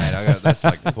 bud. Mate, that's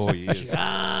like 4 years.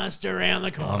 Just around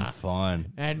the corner. I'm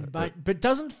fine. But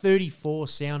doesn't 34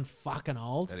 sound fucking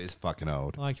old? That is fucking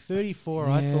old. Like 34,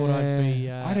 I thought I'd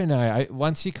be. I don't know.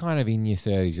 Once you're kind of in your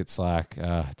 30s, it's like,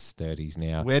 it's 30s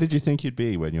now. Where did you think you'd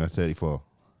be when you were 34?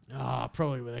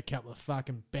 Probably with a couple of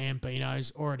fucking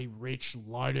Bambinos, already rich,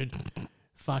 loaded,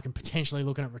 fucking potentially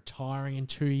looking at retiring in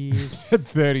 2 years. At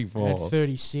 34. At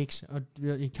 36,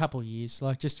 a couple of years,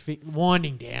 like just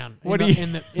winding down. What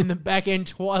in the back end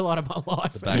twilight of my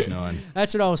life? The back nine.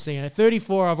 That's what I was saying. At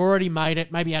 34, I've already made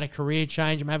it. Maybe had a career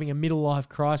change. I'm having a middle life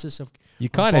crisis. You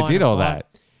kind of did all that.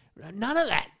 None of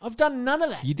that. I've done none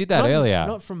of that. You did that earlier.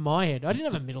 Not from my head. I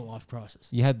didn't have a middle life crisis.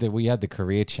 We had the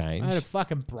career change. I had a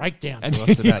fucking breakdown. And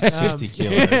Lost about 60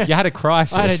 kilos. You had a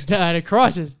crisis. I had a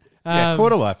crisis. Yeah,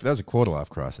 quarter life. That was a quarter life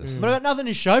crisis. But I got nothing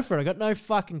to show for it. I got no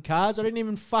fucking cars. I didn't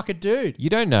even fuck a dude.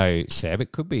 You don't know, Seb.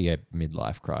 It could be a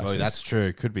midlife crisis. Oh, that's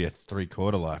true. Could be a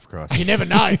 3/4 life crisis. You never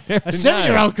know. A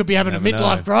 7-year-old could be having a Never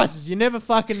midlife know. crisis. You never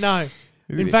fucking know.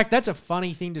 In fact, that's a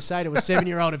funny thing to say to a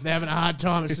 7-year-old if they're having a hard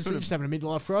time. It's just having a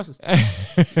midlife crisis.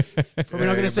 Probably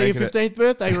not going to see your 15th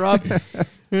birthday, Rob.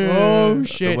 Oh,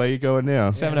 shit. The way you're going now.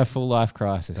 It's having a full life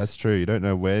crisis. That's true. You don't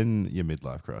know when your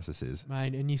midlife crisis is.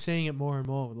 Mate, and you're seeing it more and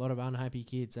more with a lot of unhappy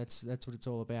kids. That's what it's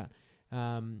all about.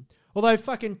 Although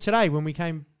fucking today when we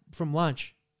came from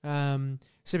lunch,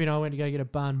 Seb and I went to go get a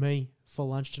banh mi for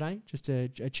lunch today. Just a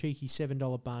cheeky $7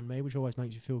 banh mi, which always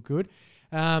makes you feel good.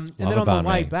 And then on the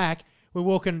way back, we're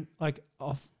walking like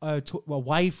off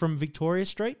away from Victoria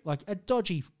Street, like a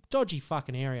dodgy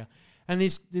fucking area. And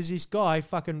there's this guy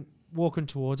fucking walking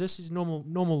towards us. He's a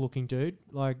normal looking dude,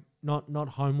 like not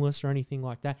homeless or anything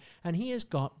like that. And he has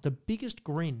got the biggest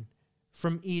grin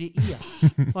from ear to ear.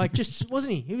 Like, just,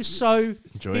 wasn't he? He was so,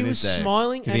 Enjoying he was his day.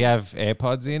 smiling. Did he have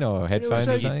AirPods in or headphones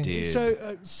so, or something? did.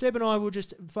 So Seb and I were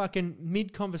just fucking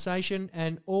mid-conversation,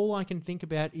 and all I can think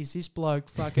about is this bloke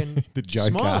fucking The Joker.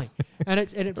 smiling. And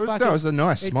it was a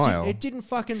nice smile. It didn't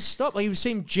fucking stop. Like, he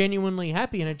seemed genuinely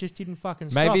happy, and it just didn't fucking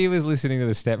stop. Maybe he was listening to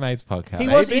the Stepmates podcast. He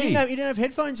Maybe. didn't have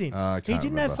headphones in. I He can't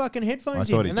didn't remember. have fucking headphones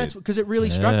I thought in, he and that's did. because it really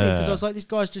struck me. Because I Yeah. was like, this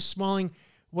guy's just smiling,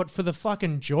 for the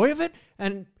fucking joy of it,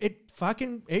 and it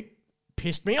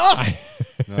pissed me off.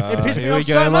 It pissed me here we off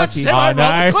go, so much. Lucky. Seb, Oh, I no.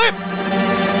 rolled the clip.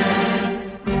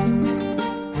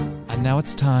 And now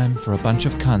it's time for a bunch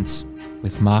of cunts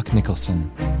with Mark Nicholson.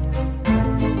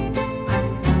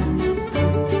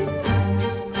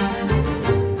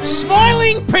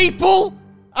 Smiling people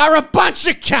are a bunch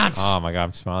of cunts. Oh my God,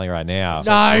 I'm smiling right now. No,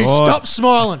 God. stop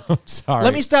smiling. Sorry.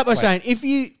 Let me start by saying, if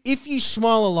you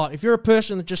smile a lot, if you're a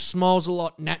person that just smiles a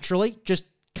lot naturally, just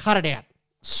cut it out.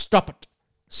 Stop it.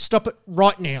 Stop it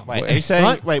right now. Wait, are you saying?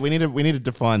 Right? Wait, we need to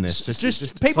define this.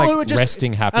 Just people like who are just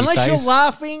resting happy unless face. you're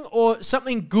laughing or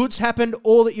something good's happened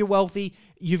or that you're wealthy,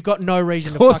 you've got no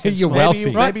reason to Or fucking that you're smile.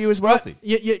 wealthy. Maybe he was wealthy.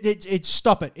 It's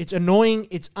stop it. It's annoying.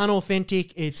 It's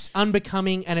unauthentic. It's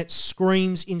unbecoming, and it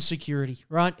screams insecurity.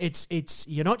 Right? It's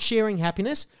you're not sharing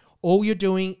happiness. All you're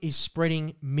doing is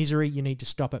spreading misery. You need to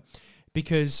stop it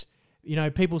because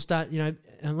people start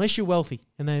unless you're wealthy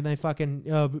and they fucking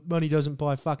but money doesn't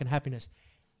buy fucking happiness.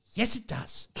 Yes, it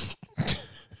does.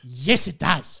 Yes, it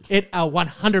does. It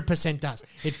 100% does.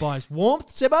 It buys warmth,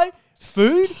 Sebo,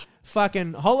 food,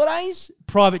 fucking holidays,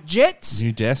 private jets,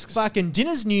 New desks. fucking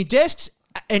dinners, new desks,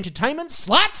 entertainment,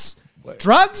 sluts,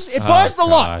 drugs. It buys the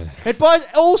lot. God. It buys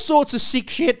all sorts of sick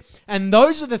shit, and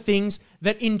those are the things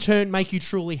that in turn make you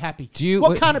truly happy.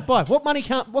 What can't it buy? What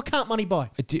can't money buy?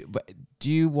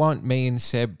 Do you want me and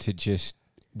Seb to just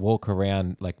walk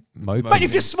around like moping? But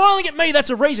if you're smiling at me, that's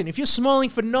a reason. If you're smiling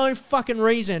for no fucking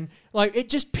reason, like, it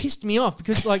just pissed me off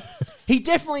because, like, he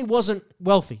definitely wasn't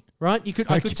wealthy, right?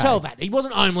 I could tell that. He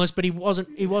wasn't homeless, but he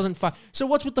wasn't So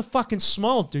what's with the fucking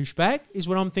smile, douchebag, is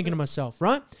what I'm thinking to myself,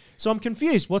 right? So I'm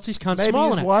confused. What's this cunt Maybe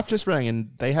smiling his at? wife just rang and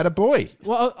they had a boy.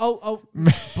 Well,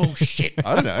 bullshit.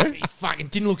 I don't know. He fucking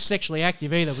didn't look sexually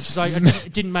active either, which is like,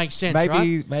 it didn't make sense,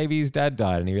 right? maybe his dad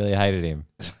died and he really hated him.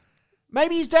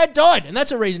 Maybe his dad died, and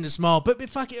that's a reason to smile. But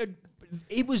fucking,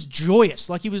 it was joyous.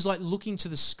 Like he was like looking to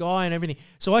the sky and everything.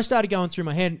 So I started going through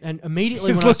my head, and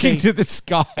immediately He's when looking I see, to the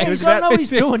sky. I don't know what he's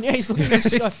doing. Yeah, he's looking at the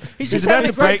sky. He's just having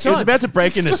a great time. He was about to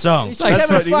break into song. He's just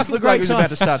having a He fucking looked like he was great about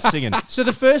to start singing. So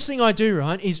the first thing I do,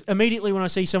 right, is immediately when I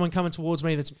see someone coming towards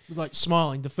me that's like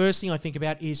smiling, the first thing I think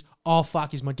about is, oh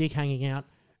fuck, is my dick hanging out?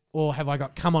 Or have I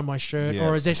got cum on my shirt? Yeah.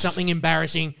 Or is there something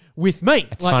embarrassing with me?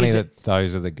 It's Like, funny is that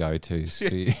those are the go-tos.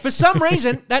 For you. for some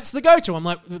reason, that's the go-to. I'm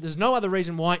like, there's no other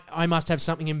reason why I must have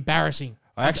something embarrassing.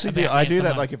 I actually do. about I me do at the that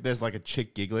moment. like if there's like a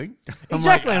chick giggling.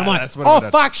 Exactly. And I'm like, that's what oh, I'm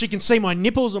gonna- fuck, she can see my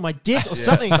nipples or my dick or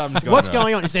something. something's going What's on.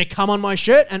 going on? Is there cum on my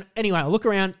shirt? And anyway, I look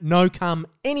around, no cum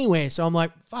anywhere. So I'm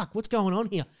like, fuck, what's going on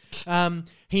here?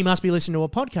 He must be listening to a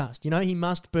podcast. You know, he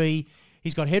must be,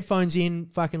 he's got headphones in,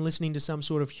 fucking listening to some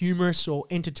sort of humorous or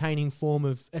entertaining form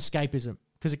of escapism.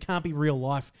 Because it can't be real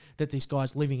life that this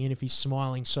guy's living in if he's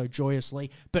smiling so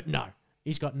joyously. But no,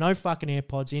 he's got no fucking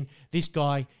AirPods in. This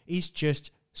guy is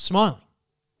just smiling.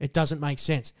 It doesn't make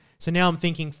sense. So now I'm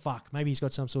thinking, fuck, maybe he's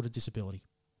got some sort of disability,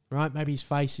 right? Maybe his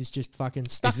face is just fucking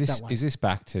stuck that way. Is this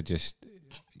back to just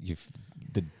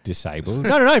the disabled?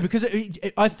 No, because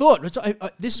I thought,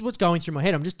 this is what's going through my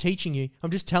head. I'm just teaching you. I'm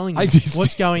just telling you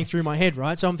what's going through my head,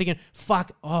 right? So I'm thinking,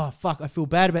 fuck, I feel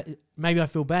bad about it. Maybe I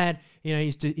feel bad. You know,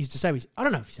 he's disabled. I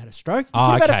don't know if he's had a stroke. He could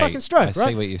have had a fucking stroke, I right?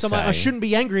 see what you're so I'm like, I saying. shouldn't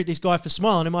be angry at this guy for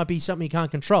smiling. It might be something he can't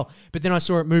control. But then I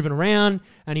saw it moving around,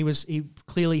 and he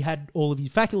clearly had all of his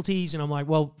faculties, and I'm like,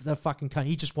 well, the fucking cunt,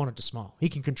 he just wanted to smile. He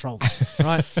can control this,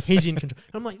 right? He's in control.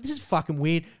 And I'm like, this is fucking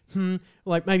weird.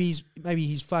 Like maybe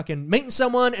he's fucking meeting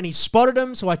someone and he spotted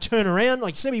him. So I turn around,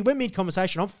 like Sebby, we're mid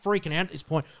conversation. I'm freaking out at this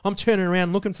point. I'm turning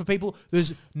around looking for people.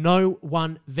 There's no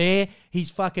one there.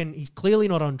 He's clearly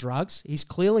not on drugs. He's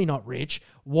clearly not rich.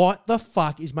 What the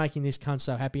fuck is making this cunt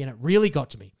so happy? And it really got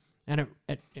to me. And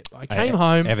I came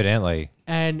home. Evidently.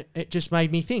 And it just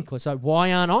made me think, so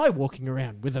why aren't I walking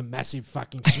around with a massive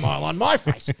fucking smile on my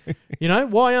face? You know,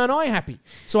 why aren't I happy?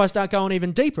 So I start going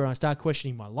even deeper. I start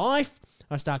questioning my life.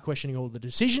 I start questioning all the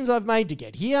decisions I've made to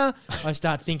get here. I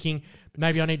start thinking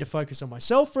maybe I need to focus on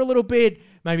myself for a little bit.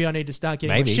 Maybe I need to start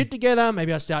getting my shit together.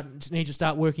 Maybe I need to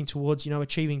start working towards,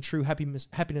 achieving true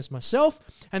happiness myself.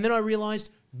 And then I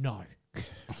realized, no.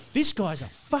 This guy's a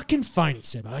fucking phony,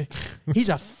 Sebo. He's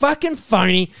a fucking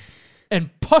phony and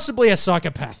possibly a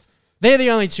psychopath. They're the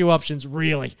only two options,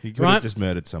 really. He could have just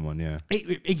murdered someone, yeah.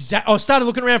 Exactly. I started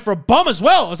looking around for a bomb as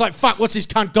well. I was like, fuck, what's this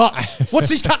cunt got? What's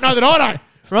this cunt know that I don't?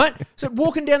 Right? So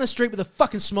walking down the street with a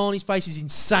fucking smile on his face is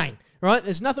insane. Right?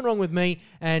 There's nothing wrong with me.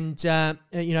 And,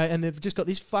 and they've just got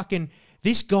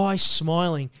this guy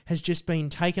smiling has just been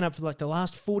taken up for like the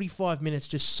last 45 minutes,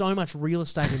 just so much real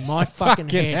estate in my fucking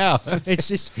head. hell. It's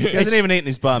just... He hasn't even eaten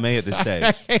his banh mi at this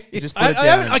stage. He just put it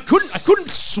down. I couldn't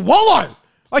swallow.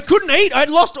 I couldn't eat. I'd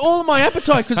lost all of my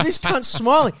appetite because this cunt's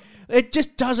smiling. It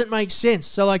just doesn't make sense.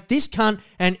 So like this cunt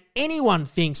and anyone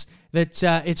thinks that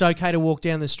it's okay to walk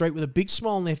down the street with a big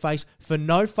smile on their face for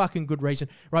no fucking good reason.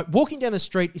 Right? Walking down the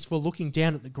street is for looking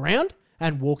down at the ground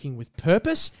and walking with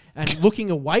purpose and looking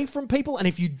away from people. And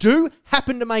if you do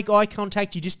happen to make eye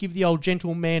contact, you just give the old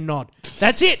gentleman nod.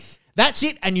 That's it. That's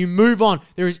it. And you move on.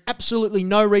 There is absolutely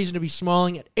no reason to be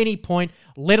smiling at any point,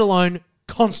 let alone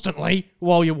constantly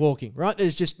while you're walking, right?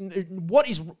 There's just, what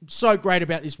is so great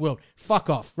about this world? Fuck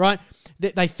off, right?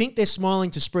 They think they're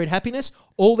smiling to spread happiness.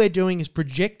 All they're doing is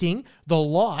projecting the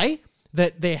lie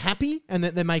that they're happy and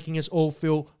that they're making us all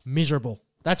feel miserable.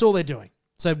 That's all they're doing.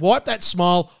 So wipe that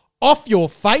smile off your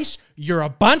face. You're a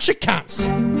bunch of cunts.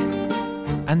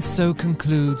 And so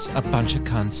concludes A Bunch of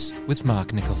Cunts with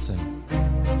Mark Nicholson.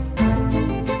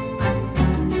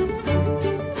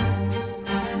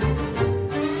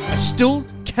 I still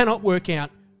cannot work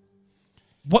out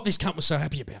what this cunt was so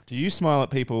happy about. Do you smile at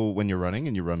people when you're running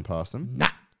and you run past them? Nah.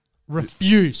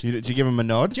 Refuse. Do you give them a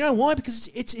nod? Do you know why? Because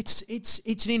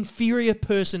it's an inferior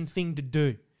person thing to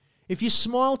do. If you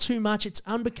smile too much, it's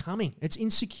unbecoming. It's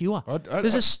insecure.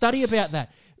 There's a study about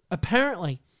that.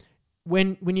 Apparently,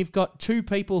 when you've got two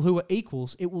people who are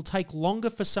equals, it will take longer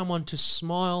for someone to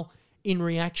smile in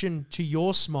reaction to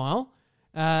your smile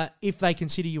if they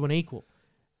consider you an equal.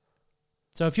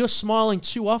 So if you're smiling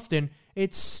too often,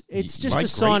 it's just a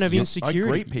sign of insecurity. I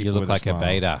greet people You look with like a smile.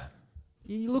 beta.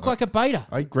 You look like a beta.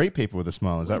 I greet people with a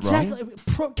smile. Is that wrong?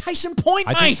 Exactly. Case in point,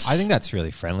 I mate. think that's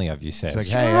really friendly of you, Seb. It's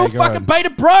like, You're hey, all how you fucking going? beta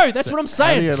bro. That's what I'm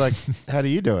saying. How do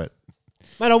you do it?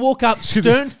 Mate, I walk up,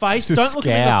 stern face, to don't look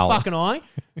me in scowl. the fucking eye.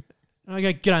 And I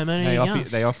go, g'day, man. How you going?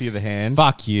 They offer you the hand.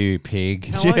 Fuck you, pig.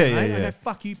 How are you, Yeah, mate? yeah. I go,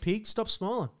 fuck you, pig. Stop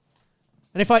smiling.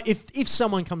 And if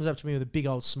someone comes up to me with a big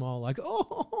old smile, like,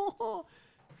 oh,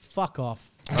 fuck off.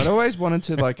 I'd always wanted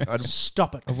to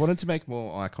Stop it. I wanted to make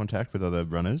more eye contact with other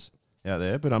runners. out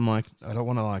there, but I'm like, I don't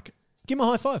want to Give him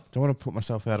a high five. don't want to put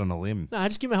myself out on a limb. No,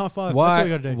 just give him a high five. That's all you Why?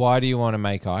 got to do. Why do you want to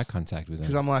make eye contact with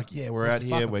Because them? I'm like, yeah, we're out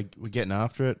fuck here, 'em. we're getting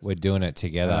after it. We're doing it And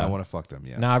together. I want to fuck them,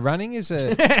 yeah. Nah, running is a.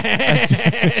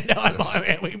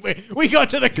 we got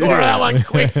to the core of that one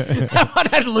quick. That one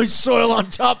had loose soil on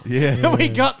top. Yeah. We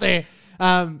got there.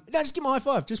 No, just give him a high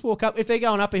five. Just walk up. If they're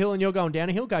going up a hill and you're going down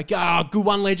a hill, go, oh, good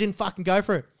one, legend. Fucking go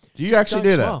for it. Do you Just actually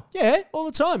don't do that? smile. Yeah, all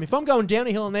the time. If I'm going down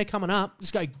a hill and they're coming up,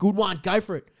 just go, good one, go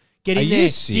for it. Get Are in you there.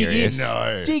 serious? Dig in.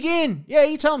 No. Dig in. Yeah,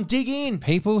 you tell them, dig in.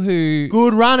 People who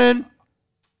Good running.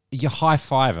 you high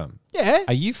five them. Yeah.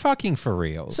 Are you fucking for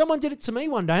real? Someone did it to me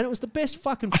one day and it was the best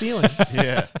fucking feeling.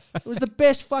 Yeah. It was the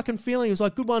best fucking feeling. It was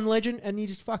like, good one, legend. And you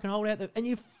just fucking hold out and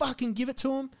you fucking give it to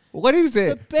them. What is It's the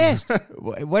it? best.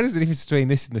 What is the difference between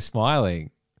this and the smiling?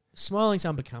 Smiling's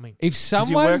unbecoming. If you're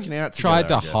someone working out tried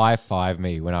together, I to guess. high five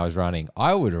me when I was running,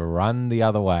 I would run the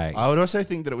other way. I would also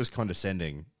think that it was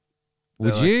condescending.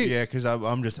 Would They're you? Like, yeah, because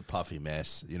I'm just a puffy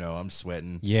mess. You know, I'm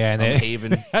sweating. Yeah, and I'm then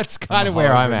heaving. that's kind I'm of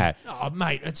where I'm horrible. at. Oh,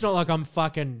 mate, it's not like I'm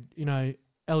fucking,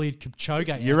 Elliot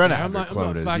Kipchoge. You out run there. 100 I'm not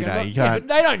kilometres, fucking- you know, I'm not- you yeah, can't-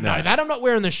 but they don't know no. that. I'm not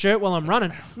wearing the shirt while I'm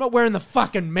running. I'm not wearing the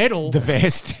fucking medal. The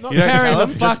vest. not You don't carrying tell the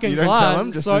them? Just- fucking you don't tell gloves. them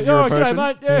just It's like, as you're oh, g'day, approaching?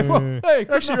 mate. Yeah, well, hey,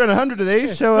 good Actually, ran 100 of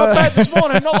these, so not bad this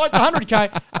morning. Not like the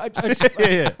 100K.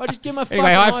 yeah. I just give them a fucking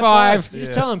Anyway, high five. You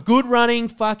just tell them good running,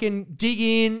 fucking dig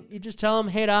in. You just tell them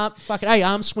head up, fucking hey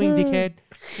arm swing, dickhead.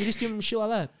 You just give them shit like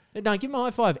that. No, give them a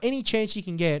high five. Any chance you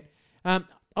can get.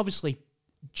 Obviously,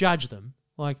 judge them.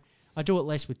 Like I do it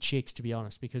less with chicks, to be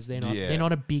honest, because they're not Yeah. they're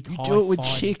not a big. You high do it with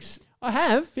five. chicks. I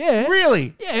have, yeah.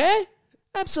 Really? Yeah,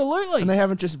 absolutely. And they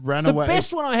haven't just ran The away.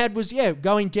 best one I had was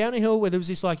going down a hill where there was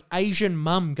this like Asian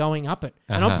mum going up it,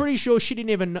 and I'm Uh-huh. pretty sure she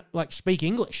didn't even like speak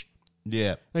English.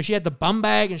 Yeah. No, she had the bum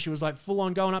bag and she was like full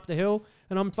on going up the hill,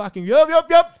 and I'm fucking yep,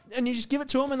 and you just give it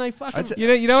to them and they fucking.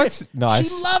 You know what's nice?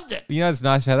 She loved it. You know what's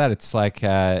nice about that? It's like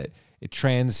it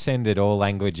transcended all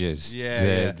languages. Yeah, the,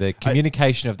 yeah. the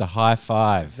communication of the high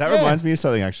five. That Yeah. reminds me of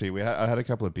something, actually. I had a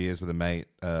couple of beers with a mate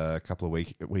a couple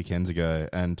of weekends ago,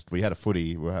 and we had a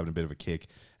footy. We were having a bit of a kick,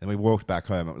 and we walked back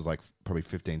home. It was like probably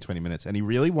 15, 20 minutes, and he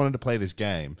really wanted to play this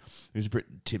game. He was a bit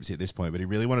tipsy at this point, but he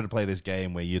really wanted to play this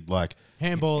game where you'd like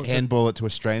Handball. handball it to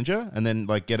a stranger and then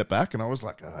like get it back. And I was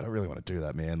like, oh, I don't really want to do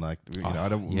that, man. Like, I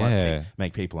don't want yeah. to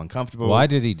make people uncomfortable. Why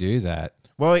did he do that?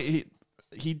 Well,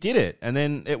 he did it, and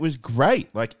then it was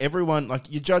great. Like everyone, like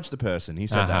you judge the person. He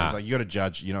said that. Uh-huh. He's like, you got to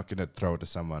judge. You're not going to throw it to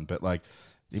someone, but like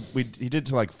he did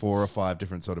to like 4 or 5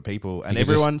 different sort of people, and He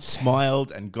could everyone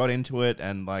smiled and got into it,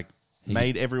 and like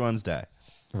made everyone's day.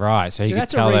 Right, so See, you could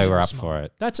that's a tell they reason were to up smile. for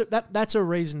it. That's a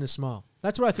reason to smile.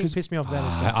 That's what I think pissed me off about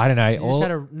this guy. I don't know. He just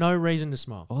had no reason to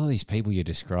smile. All these people you're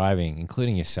describing,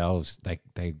 including yourselves,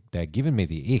 they're giving me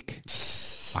the ick.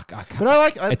 I can't,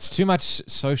 But I it's too much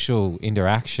social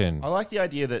interaction. I like the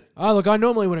idea that Oh, look, I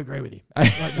normally wouldn't agree with you.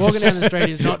 Like, walking down the street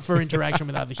is not for interaction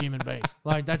with other human beings.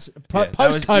 Like, that's that was-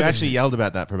 post you COVID. actually yelled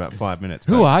about that for about 5 minutes.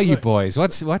 Who but- are you boys?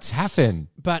 What's happened?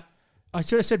 But I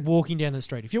sort of said walking down the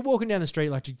street. If you're walking down the street,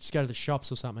 like to just go to the shops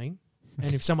or something,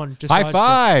 and if someone decides High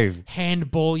five. to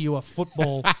handball you a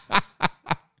football,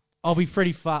 I'll be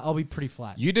pretty flat.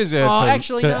 You deserve Oh, to,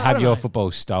 actually, to no, I have don't your know.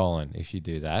 football stolen if you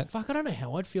do that. Fuck, I don't know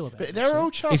how I'd feel about But it. they're actually.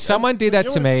 all chuffed. If someone did that You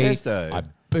know to what it me, says, though? I'd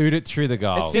boot it through the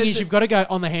goal. The thing says is, you've got to go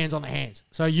on the hands.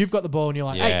 So you've got the ball and you're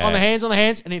like, hey, Yeah. on the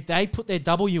hands. And if they put their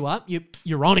W up,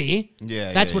 you're on here.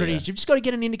 Yeah, That's yeah, what it yeah. is. You've just got to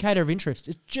get an indicator of interest.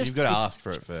 It's just You've got to it's- ask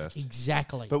for it first.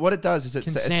 Exactly. But what it does is it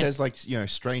Consent. says like,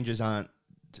 strangers aren't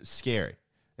scary.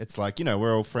 It's like,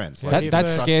 we're all friends. Like, Here that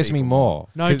first. scares me more.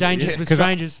 no dangers with 'cause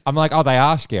strangers. I'm like, oh, they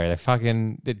are scary. They're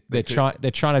fucking. They're could-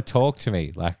 they're trying to talk to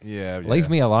me. Like, Yeah, leave yeah.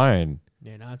 me alone.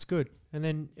 Yeah, no, it's good. And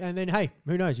then, hey,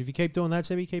 who knows? If you keep doing that,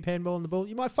 so you keep handballing the ball,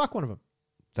 you might fuck one of them.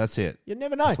 That's it. You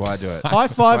never know. That's why I do it. High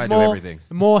That's why I five do more, everything.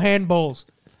 more handballs.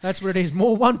 That's what it is.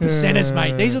 More 1%ers,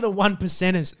 mate. These are the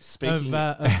 1%ers Speaking-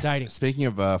 of dating. Speaking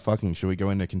of fucking, should we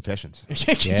go into confessions?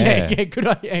 yeah, good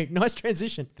idea. Hey, nice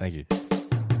transition. Thank you.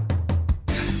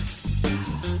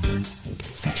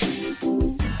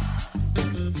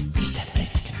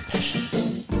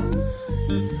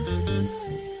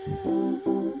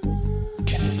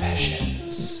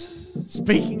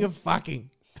 Speaking of fucking.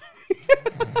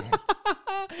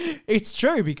 It's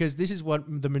true because this is what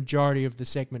the majority of the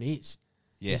segment is.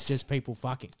 Yes, It's just people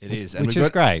fucking. it is. Which is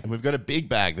great. And we've got a big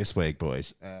bag this week,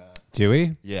 boys. Do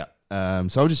we? Yeah.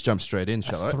 So I'll just jump straight in,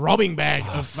 shall I? Throbbing bag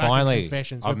of fucking Finally,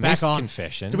 confessions. I've We're back missed on.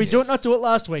 confessions. Did we not do it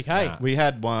last week? Hey, We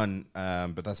had one,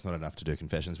 but that's not enough to do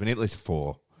confessions. We need at least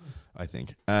 4. I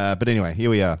think. But anyway, here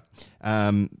we are.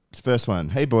 First one.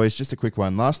 Hey, boys, just a quick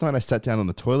one. Last night I sat down on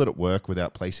the toilet at work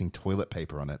without placing toilet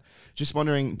paper on it. Just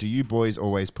wondering, do you boys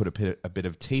always put a bit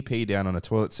of TP down on a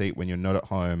toilet seat when you're not at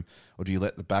home, or do you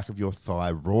let the back of your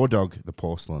thigh raw dog the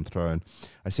porcelain throne?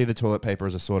 I see the toilet paper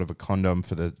as a sort of a condom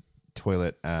for the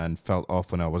toilet and felt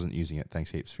off when I wasn't using it.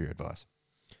 Thanks heaps for your advice.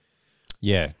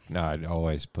 Yeah, no, I'd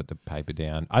always put the paper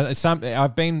down.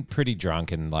 I've been pretty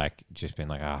drunk and like just been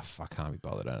like, I can't be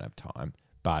bothered. I don't have time.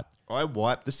 But I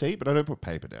wipe the seat, but I don't put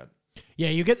paper down. Yeah,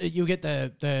 you'll get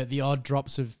the odd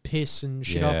drops of piss and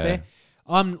shit off Yeah. there.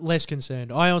 I'm less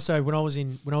concerned. I also when I was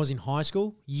in high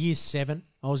school, year 7,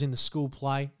 I was in the school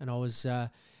play and I was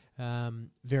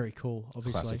very cool,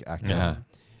 obviously. Classic actor. Yeah.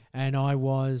 And I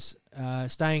was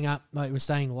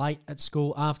staying late at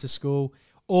school after school.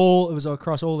 It was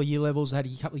across all the year levels. I had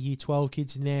a couple of year 12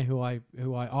 kids in there who I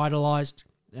idolized,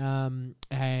 and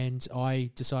I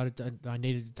decided I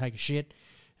needed to take a shit,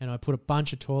 and I put a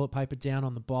bunch of toilet paper down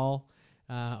on the bowl.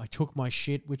 I took my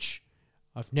shit, which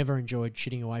I've never enjoyed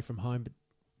shitting away from home, but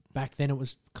back then it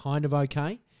was kind of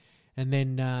okay. And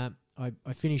then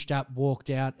I finished up, walked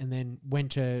out, and then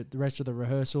went to the rest of the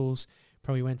rehearsals.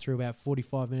 Probably went through about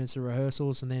 45 minutes of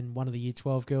rehearsals, and then one of the year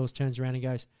 12 girls turns around and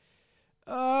goes,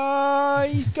 "Oh,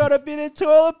 he's got a bit of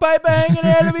toilet paper hanging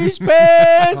out of his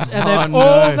pants." And they've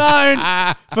all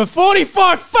known for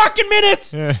 45 fucking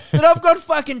minutes that I've got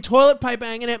fucking toilet paper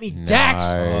hanging out me dax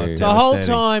No. the whole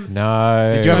Devastating. time.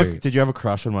 no. Did you have a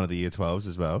crush on one of the year 12s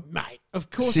as well? Mate,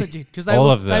 of course I did. Because they All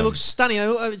look, of they them. look stunning. They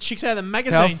look like the chicks out of the How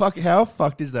magazines. how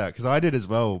fucked is that? Because I did as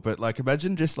well. But like,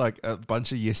 imagine just like a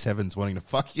bunch of year 7s wanting to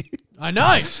fuck you. I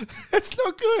know. It's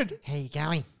not good. How you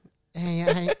going?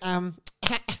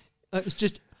 It was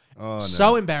just Oh, no.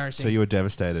 so embarrassing. So you were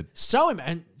devastated.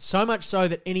 And so much so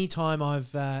that any time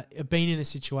I've been in a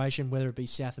situation, whether it be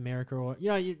South America or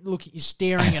you're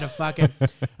staring at a fucking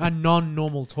a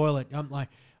non-normal toilet.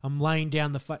 I'm laying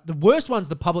down the worst one's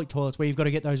the public toilets where you've got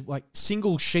to get those like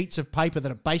single sheets of paper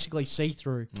that are basically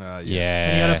see-through, Yeah. Yeah.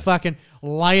 and you got to fucking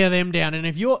layer them down. And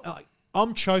if you're,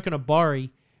 I'm choking a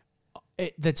borry,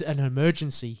 that's an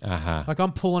emergency. Uh-huh. Like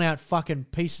I'm pulling out fucking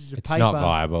pieces of It's paper. not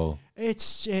viable.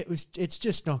 It's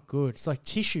just not good. It's like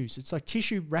tissues. It's like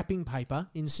tissue wrapping paper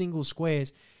in single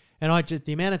squares. And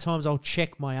the amount of times I'll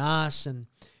check my ass and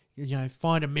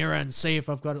find a mirror and see if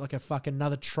I've got like a fucking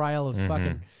another trail of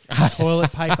fucking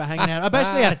toilet paper hanging out. I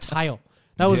basically had a tail.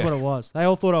 That was what it was. They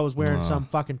all thought I was wearing some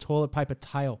fucking toilet paper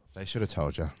tail. They should have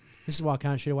told you. This is why I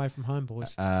can't shit away from home,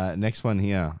 boys. Next one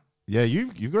here. Yeah,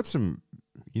 you've got some.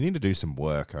 You need to do some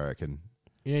work, I reckon.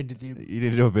 You need to You need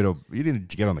to do a bit of. You need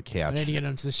to get on the I couch. need to get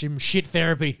into some shit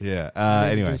therapy. Yeah. I need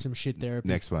to Anyway, do some shit therapy.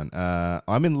 next one.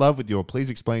 I'm in love with your Please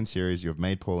Explain series. You have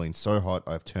made Pauline so hot,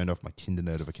 I've turned off my Tinder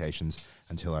notifications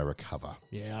until I recover.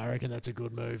 Yeah, I reckon that's a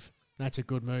good move. That's a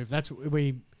good move.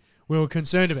 We were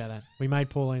concerned about that. We made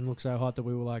Pauline look so hot that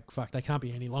we were like, "Fuck, they can't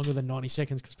be any longer than 90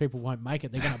 seconds because people won't make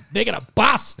it. They're gonna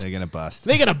bust. They're gonna bust.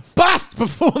 They're gonna bust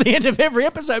before the end of every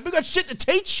episode. We've got shit to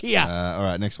teach here." All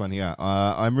right, next one here.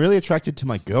 I'm really attracted to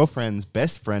my girlfriend's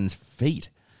best friend's feet.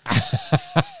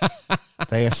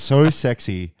 They are so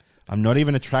sexy. I'm not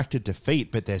even attracted to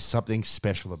feet, but there's something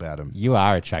special about them. You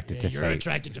are attracted to You're feet.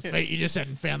 attracted to feet. You just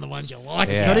hadn't found the ones you like.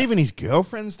 It's Yeah. not even his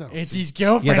girlfriend's though. It's his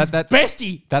girlfriend's that-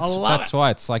 bestie. That's I love that's it.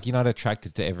 why it's like you're not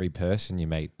attracted to every person you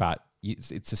meet, but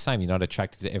it's the same. You're not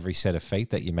attracted to every set of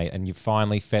feet that you meet, and you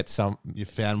finally You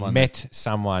found one. met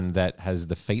someone that has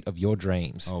the feet of your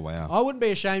dreams. Oh wow. I wouldn't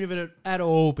be ashamed of it at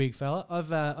all, big fella.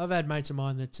 I've had mates of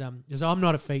mine that because I'm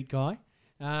not a feet guy.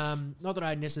 Not that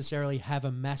I necessarily have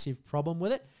a massive problem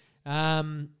with it.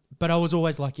 But I was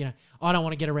always like, I don't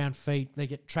want to get around feet. They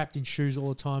get trapped in shoes all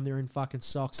the time. They're in fucking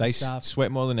socks They and stuff.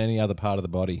 sweat more than any other part of the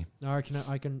body. I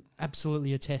can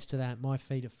absolutely attest to that. My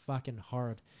feet are fucking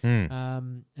horrid. Hmm.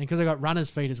 And because I got runner's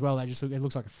feet as well, it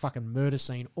looks like a fucking murder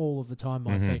scene all of the time,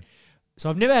 my feet. So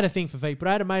I've never had a thing for feet, but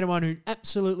I had a mate of mine who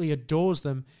absolutely adores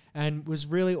them and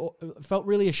felt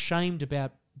really ashamed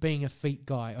about being a foot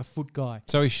guy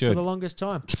So he for should. the longest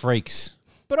time. Freaks.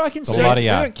 But I can The see lot it. of We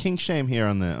ya. don't kink shame here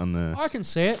on the. I can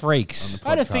see it. Freaks.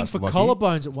 I had a thing podcast, for Lockie.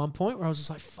 collarbones at one point where I was just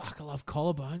like, "Fuck, I love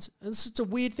collarbones." And it's a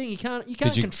weird thing. You can't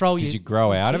control Did your- you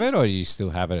grow your out of kinks. it, or do you still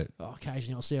have it? Oh,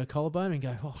 occasionally I'll see a collarbone and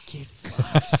go, "Oh, kid,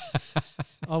 fuck."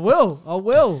 I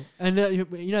will. And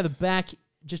the back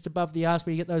just above the arse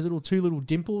where you get those two little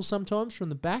dimples sometimes from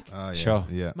the back, Oh, yeah. Sure.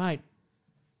 Yeah. mate.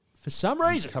 For some I'm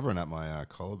reason, covering up my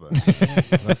collarbone. I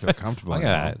don't feel comfortable. I'm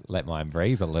anymore. gonna let mine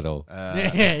breathe a little.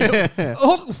 yeah.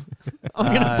 Oh,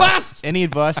 I'm gonna bust. Any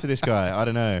advice for this guy? I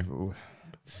don't know.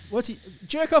 What's he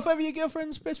jerk off over your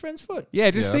girlfriend's best friend's foot? Yeah,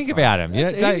 just Yeah, think that's about him. You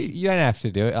That's don't, easy. you don't have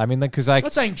to do it. I mean, because like I'm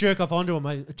not saying jerk off onto him,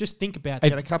 mate. Just think about Get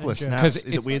that a couple and of jerk. snaps. 'Cause Is it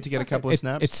it's- weird to get a couple of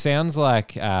snaps? it sounds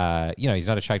like he's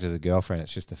not attracted to the girlfriend.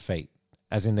 It's just the feet,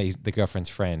 as in the girlfriend's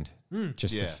friend,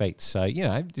 just the Yeah. feet. So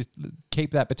just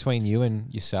keep that between you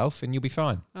and yourself, and you'll be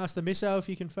fine. Ask the misso if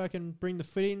you can fucking bring the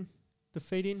feet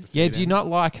in. Yeah, do you not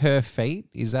like her feet?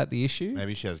 Is that the issue?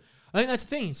 Maybe she has. I think that's the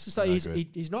thing. It's just like No he's, good.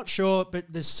 he's not sure, but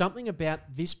there's something about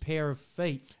this pair of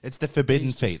feet. It's the forbidden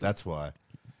He's feet. just- That's why.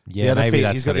 Yeah, the other maybe feet,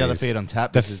 that's he's got what the it other is. feet on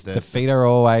tap. The, This is the feet are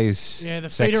always Yeah, the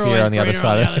feet are sexier always on the other greener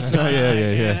side. on the other side.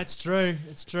 Yeah. That's true.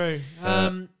 It's true.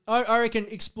 I reckon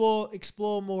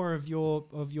explore more of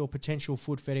your potential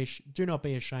foot fetish. Do not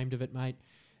be ashamed of it, mate.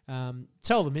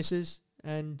 Tell the missus,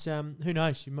 and who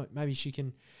knows? Maybe she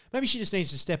just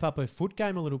needs to step up her foot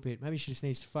game a little bit. Maybe she just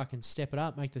needs to fucking step it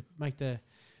up.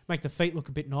 Make the feet look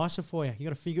a bit nicer for you.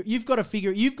 You've got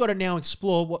to now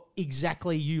explore what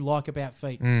exactly you like about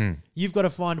feet. You've got to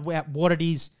find out what it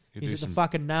is. You Is do it the some-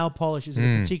 fucking nail polish? Is it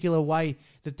a particular way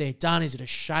that they're done? Is it a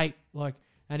shape?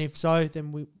 And if so,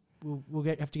 then we'll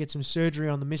have to get some surgery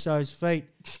on the misso's feet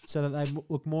so that they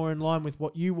look more in line with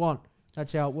what you want.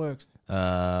 That's how it works. All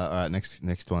right,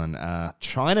 next one.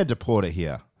 China deporter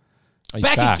here. Oh, he's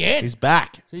Back again. He's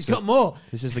back. So he's got more.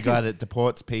 This is the guy that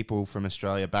deports people from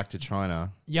Australia back to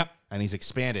China, Yep. and he's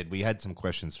expanded. We had some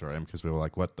questions for him because we were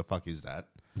like, "What the fuck is that?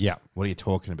 Yeah, What are you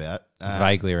talking about?"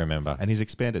 vaguely remember. And he's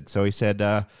expanded. So he said,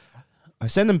 I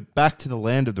send them back to the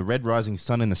land of the red rising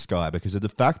sun in the sky because of the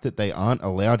fact that they aren't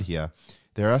allowed here.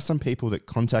 There are some people that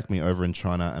contact me over in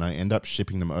China and I end up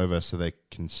shipping them over so they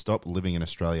can stop living in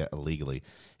Australia illegally.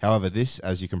 However, this,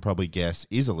 as you can probably guess,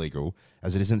 is illegal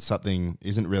as it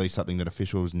isn't really something that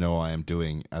officials know I am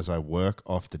doing as I work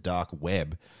off the dark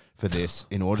web for this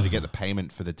in order to get the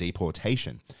payment for the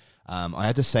deportation. I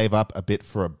had to save up a bit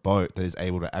for a boat that is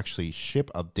able to actually ship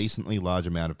a decently large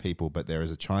amount of people, but there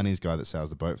is a Chinese guy that sails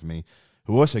the boat for me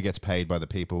who also gets paid by the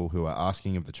people who are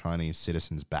asking of the Chinese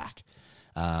citizens back.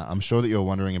 I'm sure that you're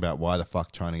wondering about why the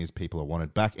fuck Chinese people are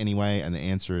wanted back anyway, and the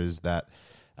answer is that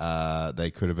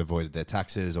they could have avoided their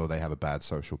taxes or they have a bad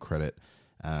social credit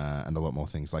and a lot more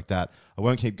things like that. I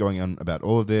won't keep going on about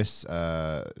all of this,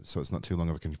 so it's not too long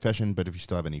of a confession, but if you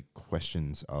still have any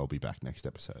questions, I'll be back next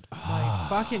episode. Mate,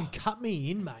 fucking cut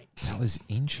me in, mate. That was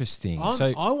interesting.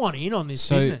 I want in on this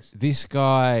So business. this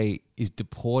guy is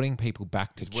deporting people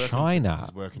back to China.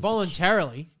 He's working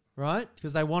Voluntarily, right?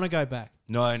 Because they want to go back.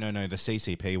 No. The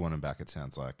CCP want him back, it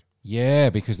sounds like. Yeah,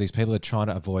 because these people are trying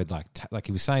to avoid like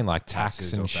he was saying, like tax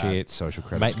Taxes and or bad shit. social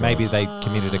credit Maybe scores. they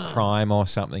committed a crime or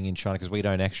something in China because we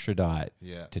don't extradite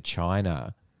Yeah. to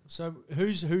China. So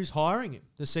who's hiring him?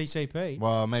 The CCP.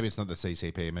 Well, maybe it's not the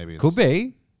CCP. Maybe it's... Could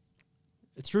be.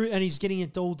 And he's getting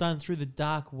it all done through the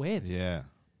dark web. Yeah.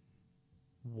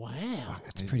 Wow.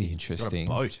 That's pretty He's interesting.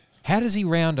 got a boat. How does he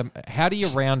round them? How do you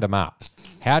round them up?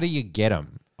 How do you get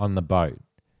them on the boat?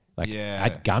 Like Yeah.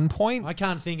 at gunpoint? I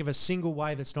can't think of a single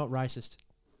way that's not racist.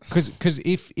 Because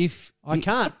if I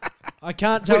can't. I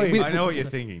can't tell you. I know what you're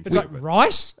thinking. It's like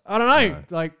rice? I don't know. No.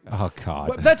 Like oh god,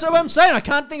 but that's what I'm saying. I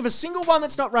can't think of a single one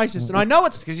that's not racist. And I know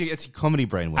it's because it's your comedy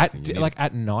brain working. You need-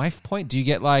 at knife point, do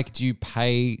you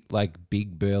pay like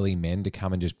big burly men to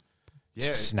come and just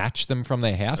Yeah. snatch them from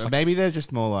their house? Like, maybe they're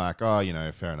just more like,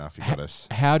 oh, fair enough, you got us.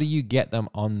 how do you get them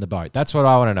on the boat? That's what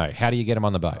I want to know. How do you get them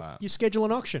on the boat? you schedule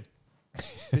an auction.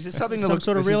 This is something that Some looks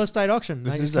sort of real estate auction.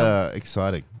 This They is just come-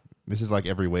 exciting. This is like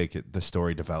every week the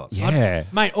story develops. Yeah.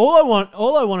 Mate, all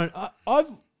I wanted,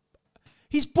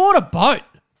 he's bought a boat.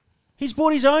 He's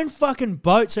bought his own fucking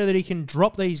boat so that he can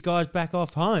drop these guys back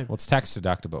off home. What's tax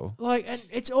deductible? Like, and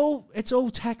it's all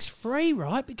tax free,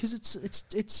 right? Because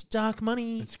it's dark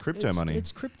money. It's crypto money.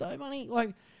 It's crypto money.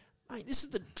 Like, mate, this is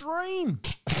the dream.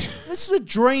 This is a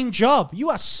dream job.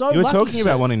 You are so You were lucky, talking sir.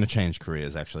 about wanting to change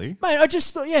careers, actually. Mate, I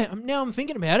just thought, now I'm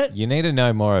thinking about it. You need to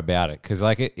know more about it because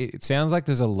like it sounds like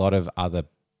there's a lot of other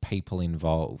people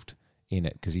involved in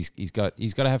it because he's got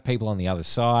to have people on the other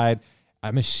side.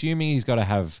 I'm assuming he's got to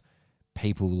have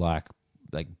people like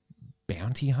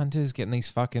bounty hunters getting these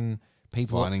fucking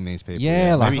people. Finding these people.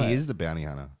 Yeah, like- maybe he is the bounty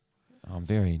hunter. I'm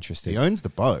very interested. He owns the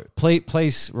boat.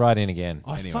 Please write in again.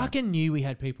 I Anyway. fucking knew we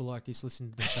had people like this listening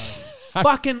to the show.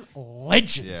 Fucking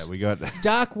legends. Yeah, we got...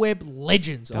 Dark web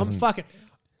legends. I'm Doesn't- fucking.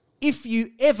 If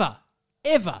you ever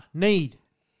need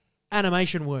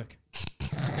animation work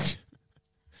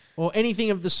or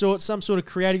anything of the sort, some sort of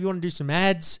creative, you want to do some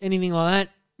ads, anything like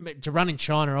that, to run in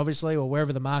China, obviously, or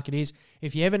wherever the market is.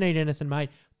 If you ever need anything, mate,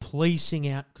 please sing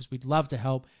out because we'd love to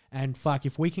help. And fuck,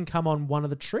 if we can come on one of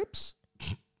the trips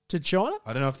to China?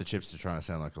 I don't know if the chips are trying to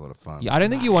sound like a lot of fun. Yeah, I don't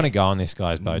think you want to go on this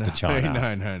guy's boat to China.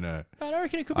 No. Man, I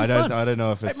reckon it could be I fun. don't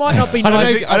know if it's. It might not be I don't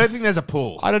nice. think- I don't think there's a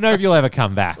pool. I don't know if you'll ever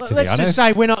come back. To Let's be just honest.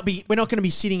 say we're not going to be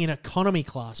sitting in economy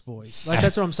class, boys. Like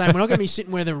that's what I'm saying. We're not going to be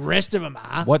sitting where the rest of them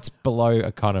are. What's below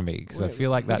economy? Because I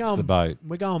feel like We're that's going- the boat.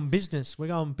 We're going business. We're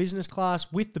going business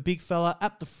class with the big fella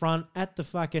at the front, at the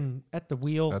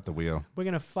wheel. At the wheel. We're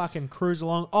going to fucking cruise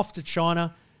along off to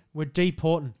China. We're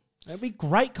deporting. It'll be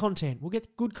great content. We'll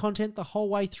get good content the whole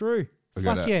way through. We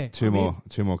Fuck got yeah. two I'm more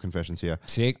in. confessions here.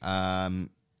 Sick.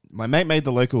 My mate made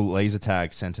the local laser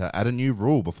tag center add a new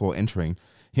rule before entering.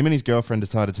 Him and his girlfriend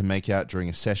decided to make out during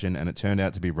a session, and it turned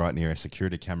out to be right near a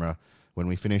security camera. When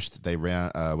we finished the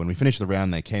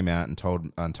round, they came out and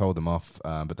told them off,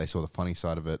 but they saw the funny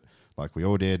side of it, like we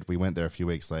all did. We went there a few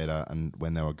weeks later, and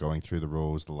when they were going through the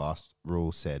rules, the last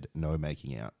rule said no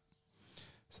making out,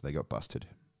 so they got busted.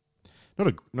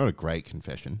 Not a great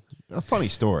confession. A funny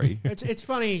story. It's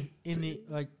funny in the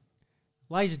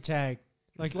laser tag.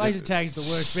 Like laser tag's the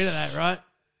worst bit of that, right?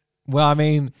 Well, I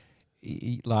mean,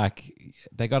 like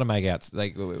they got to make out.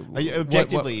 Like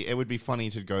Objectively, it would be funny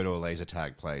to go to a laser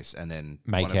tag place and then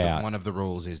Make out. One of the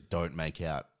rules is don't make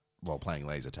out while playing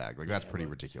laser tag. Like that's pretty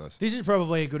ridiculous. This is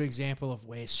probably a good example of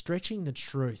where stretching the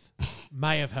truth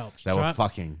may have helped. They were right?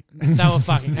 fucking. They were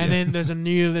fucking. And then there's a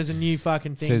new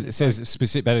fucking thing. it says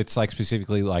specific, but it's like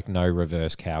specifically like no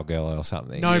reverse cowgirl or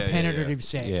something. No Yeah, penetrative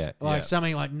sex. Yeah, Like yeah.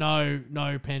 something like no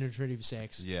penetrative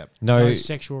sex. Yeah. No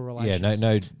sexual relations. Yeah,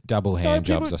 no double hand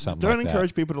people jobs or something. Don't like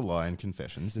encourage people to lie in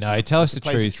confessions. This No, is tell us a the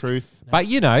place of truth. truth. But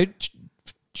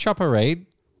chop a reed,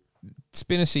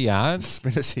 spin us a yarn.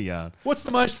 Spin us a yarn. What's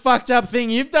the most fucked up thing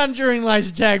you've done during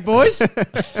laser tag, boys?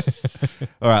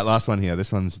 All right, last one here.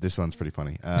 This one's pretty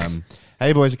funny.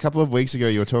 Hey boys, a couple of weeks ago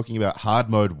you were talking about hard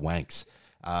mode wanks.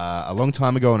 A long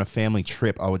time ago on a family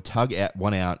trip, I would tug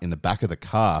one out in the back of the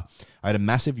car. I had a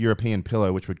massive European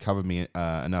pillow which would cover me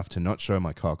enough to not show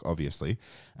my cock, obviously,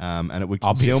 and it would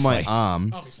conceal my Obviously. arm.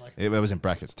 Obviously. It was in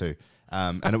brackets too.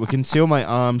 And it would conceal my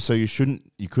arm so you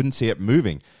couldn't see it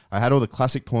moving. I had all the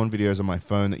classic porn videos on my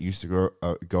phone that used to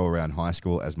go around high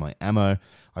school as my ammo.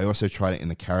 I also tried it in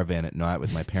the caravan at night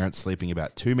with my parents sleeping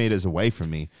about 2 meters away from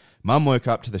me. Mum woke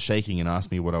up to the shaking and asked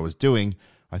me what I was doing.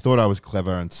 I thought I was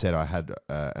clever and said I had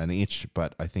an itch,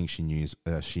 but I think she knew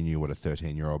what a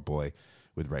 13-year-old boy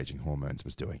with raging hormones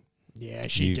was doing. Yeah,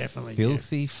 she You definitely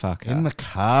filthy fucker. In the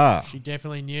car. knew. She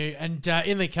definitely knew. And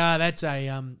in the car,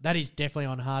 that is definitely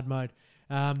on hard mode.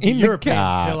 The In the European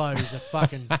car. pillow is a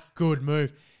fucking good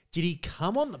move. Did he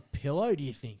come on the pillow, do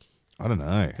you think? I don't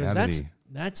know. Because How did he?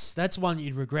 that's one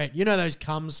you'd regret. You know those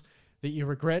comes that you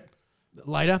regret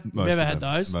later? You've Most never of had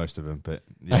them. those? Most of them, but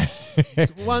yeah.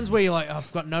 It's ones where you're like,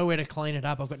 I've got nowhere to clean it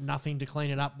up. I've got nothing to clean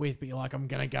it up with, but you're like, I'm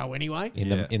going to go anyway.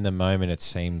 In the moment, it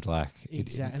seemed like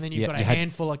Exactly. And then you've got a you had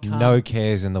handful of cum. no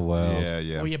cares in the world. yeah,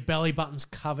 yeah. Or your belly button's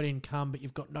covered in cum, but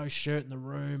you've got no shirt in the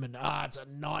room, and it's a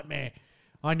nightmare.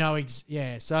 I know,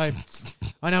 so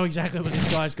I know exactly what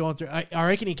this guy's gone through. I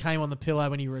reckon he came on the pillow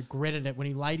when he regretted it, when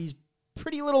he laid his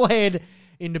pretty little head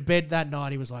into bed that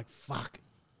night. He was like, fuck,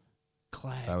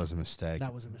 Clag. That was a mistake.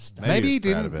 That was a mistake. Maybe he he was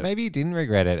proud didn't. of it. Maybe he didn't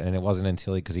regret it, and it wasn't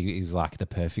until because he was like the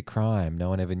perfect crime. No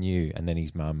one ever knew, and then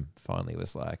his mum finally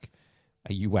was like,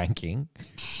 "Are you wanking?"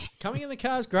 Coming in the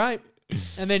car's great.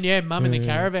 And then, mum in the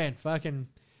caravan, fucking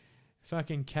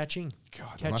catching.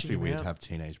 God, it must be him weird out. to have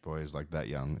teenage boys like that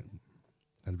young.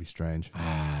 That'd be strange.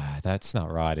 That's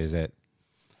not right, is it?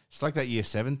 It's like that year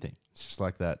 7 thing. It's just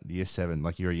like that year 7.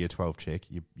 Like you're a year 12 chick.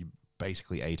 You're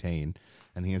basically 18,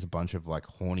 and here's a bunch of like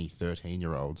horny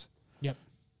 13-year-olds. Yep.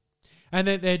 And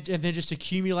they're just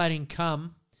accumulating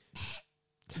cum. Do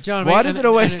you know what I Why mean? does And- it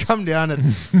always and it's- come down at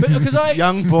Because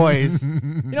young boys?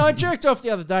 I jerked off the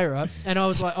other day, right? And I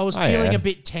was feeling yeah. a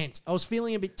bit tense.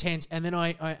 And then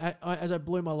I as I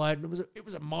blew my load, and it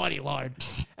was a mighty load,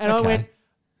 and I Okay. went,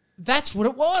 "That's what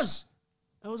it was."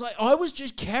 I was like, I was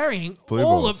just carrying Blue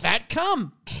all balls. of that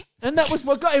cum, and that was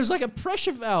what got. It was like a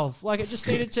pressure valve. Like it just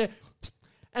needed to,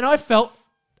 and I felt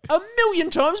 1,000,000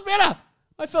 times better.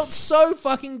 I felt so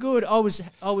fucking good. I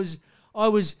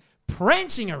was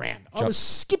prancing around. I was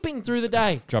skipping through the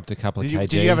day. Dropped a couple of Did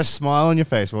kgs. you have a smile on your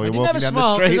face while I you're didn't have walking a down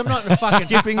smile the because street? I'm not a fucking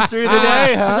skipping through the day,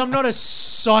 because huh? I'm not a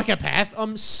psychopath.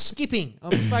 I'm skipping.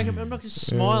 I'm not just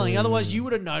smiling. Otherwise, you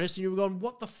would have noticed and you would have gone,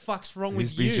 "What the fuck's wrong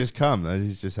with you?" He's just come.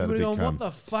 He's just You had a would big have gone, come.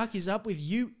 "What the fuck is up with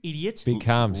you, idiot? big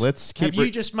cums. Let's keep Have you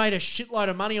just made a shitload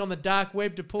of money on the dark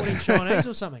web deporting Chinese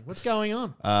or something? What's going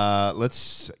on?"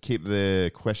 let's keep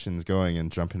the questions going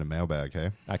and jump into mailbag,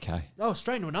 okay? Okay. Oh,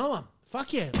 straight into another one.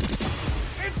 Fuck yeah.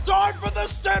 It's time for the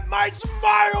Stepmates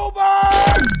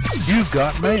mailbag! You've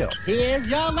got mail. Here's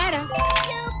your letter.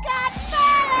 You've got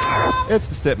mail! It's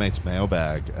the Stepmates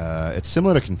mailbag. It's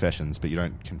similar to confessions, but you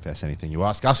don't confess anything. You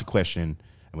ask us a question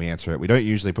and we answer it. We don't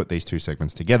usually put these two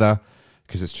segments together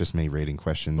because it's just me reading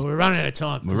questions. But we're running out of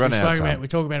time. We're running out of time. We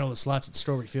talk about all the sluts at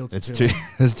Strawberry Fields. It's too.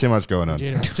 There's too much going on.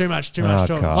 Too much Oh, talk.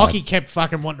 God. Lockie kept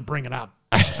fucking wanting to bring it up.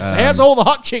 So how's all the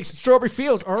hot chicks at Strawberry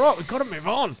Fields? All right, we've got to move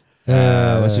on.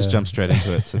 Let's just jump straight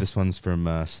into it. So this one's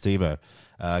from Steve-O.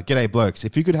 G'day, blokes.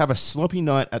 If you could have a sloppy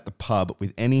night at the pub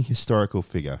with any historical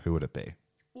figure, who would it be?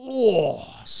 Oh,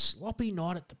 sloppy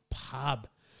night at the pub.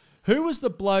 Who was the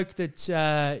bloke that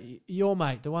your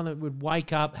mate, the one that would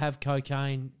wake up, have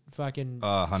cocaine, fucking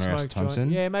Hunter S. smoke Thompson?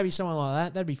 joint? Yeah, maybe someone like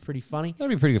that. That'd be pretty funny. That'd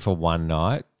be pretty good for one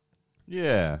night.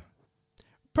 Yeah.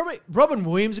 Probably Robin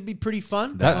Williams would be pretty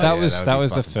fun. That would was be the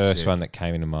fucking first sick. one that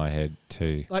came into my head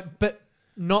too. But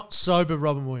not sober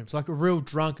Robin Williams, like a real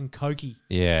drunk and cokey.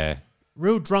 Yeah.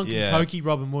 Real drunk Yeah. and cokey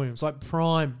Robin Williams, like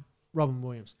prime Robin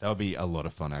Williams. That would be a lot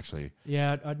of fun, actually.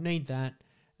 Yeah, I'd need that.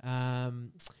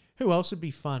 Who else would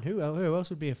be fun? Who else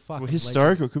would be a fucking Well,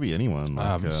 historical could be anyone.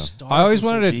 Like, legend? I always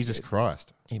wanted to Jesus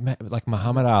Christ. like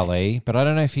Muhammad Ali, but I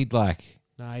don't know if he'd like.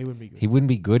 No, he wouldn't be good. He wouldn't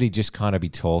be good. He'd just kind of be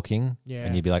talking, Yeah.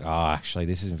 and you'd be like, "Oh, actually,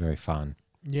 this isn't very fun."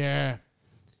 Yeah,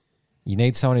 You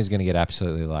need someone who's going to get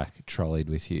absolutely like trolleyed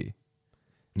with you.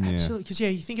 Yeah. absolutely. Because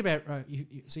you think about right.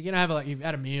 So you're gonna have you've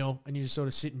had a meal and you're just sort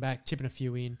of sitting back, tipping a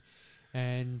few in,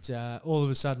 and all of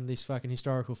a sudden this fucking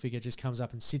historical figure just comes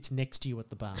up and sits next to you at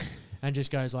the bar and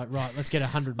just goes like, "Right, let's get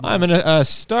 100 more." I'm a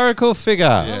historical figure.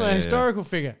 I'm a historical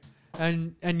figure.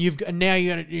 And now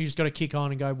you just got to kick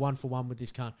on and go 1 for 1 with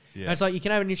this cunt. Yeah. And it's like you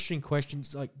can have an interesting question,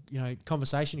 it's like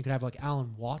conversation. You could have like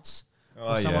Alan Watts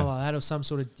or someone like that, or some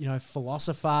sort of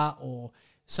philosopher or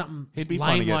something He'd be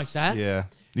fun lame to like that. Yeah.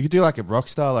 You could do like a rock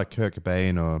star like Kurt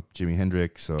Cobain or Jimi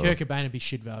Hendrix. Or Kurt Cobain would be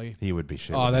shit value. He would be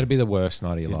shit. Oh, that'd be the worst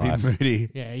night of your He'd life. be moody.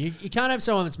 Yeah, you can't have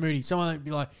someone that's moody. Someone that'd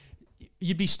be like,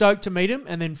 you'd be stoked to meet him,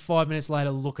 and then 5 minutes later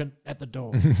looking at the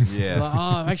door. Yeah. Like,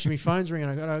 oh, actually, my phone's ringing.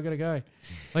 I gotta go.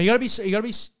 Like,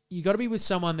 you gotta be with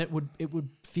someone that it would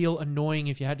feel annoying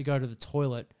if you had to go to the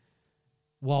toilet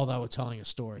while they were telling a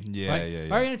story. Yeah, Like, yeah.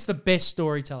 I reckon it's the best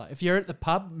storyteller. If you're at the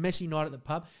pub, messy night at the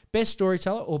pub, best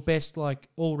storyteller or best like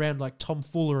all round like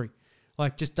tomfoolery,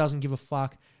 like just doesn't give a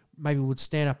fuck. Maybe would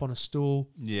stand up on a stool.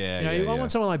 Yeah, I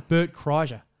want someone like Bert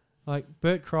Kreischer. Like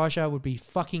Bert Kreischer would be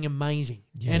fucking amazing.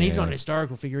 And he's not an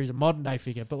historical figure; he's a modern day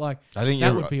figure. But like, I think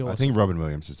that would be awesome. I think Robin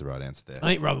Williams is the right answer there. I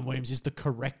think Robin Williams is the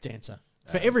correct answer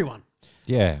for everyone.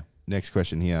 Yeah. Next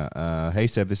question here. Hey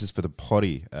Seb, this is for the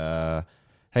potty.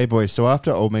 Hey boys, so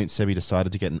after old mate Sebi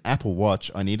decided to get an Apple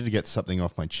Watch, I needed to get something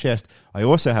off my chest. I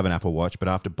also have an Apple Watch, but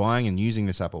after buying and using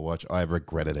this Apple Watch, I have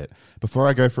regretted it. Before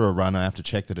I go for a run, I have to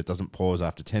check that it doesn't pause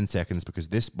after 10 seconds because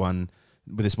this one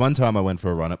time I went for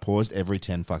a run, it paused every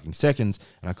 10 fucking seconds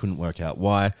and I couldn't work out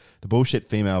why. The bullshit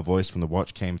female voice from the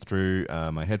watch came through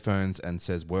my headphones and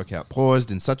says workout paused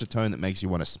in such a tone that makes you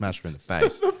want to smash her in the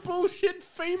face. The bullshit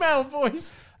female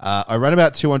voice. I ran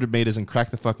about 200 meters and cracked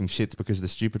the fucking shits because the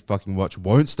stupid fucking watch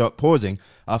won't stop pausing.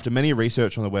 After many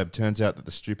research on the web, turns out that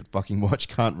the stupid fucking watch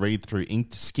can't read through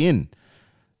inked skin.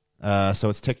 So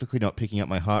it's technically not picking up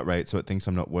my heart rate, so it thinks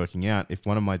I'm not working out. If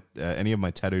one of my any of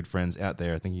my tattooed friends out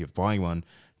there are thinking of buying one,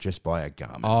 just buy a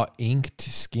Garmin. Oh, inked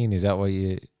skin. Is that what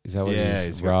you? Is that what yeah, you?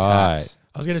 he's got Right. tats.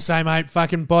 I was going to say, mate,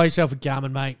 fucking buy yourself a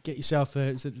Garmin, mate. Get yourself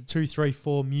the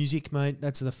 234 music, mate.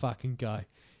 That's the fucking go.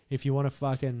 If you want to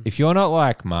fucking... If you're not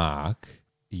like Mark,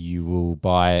 you will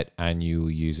buy it and you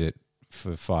will use it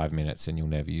for 5 minutes and you'll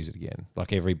never use it again.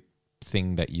 Like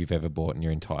everything that you've ever bought in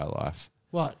your entire life.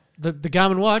 What? The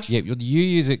Garmin watch? Yeah, you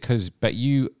use it but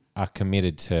you are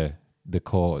committed to the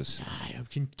cause.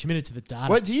 I'm committed to the data.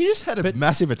 What? You just had a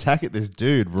massive attack at this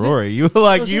dude, Rory. You were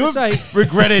like, was you gonna have say-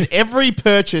 regretted every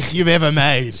purchase you've ever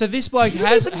made. So this bloke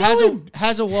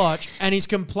has a watch and he's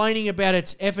complaining about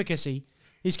its efficacy.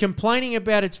 He's complaining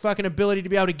about its fucking ability to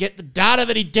be able to get the data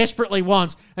that he desperately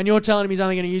wants, and you're telling him he's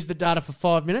only going to use the data for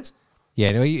 5 minutes?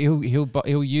 Yeah, no,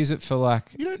 he'll use it for like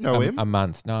You don't know him. a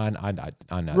month. No, I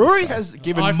know. Rory this guy. has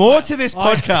given I've- more to this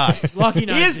podcast. Lucky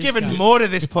knows He has this given guy. more to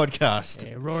this podcast.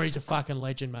 Yeah, Rory's a fucking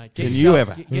legend, mate. Than you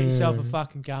ever. Get yourself a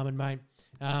fucking Garmin, mate.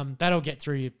 That'll get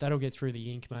through you. That'll get through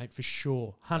the ink, mate, for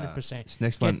sure. 100%. this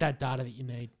next Get one- that data that you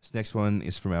need. This next one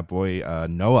is from our boy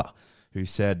Noah, who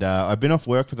said, I've been off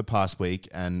work for the past week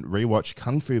and rewatched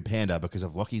Kung Fu Panda because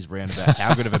of Lockie's rant about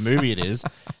how good of a movie it is.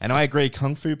 And I agree,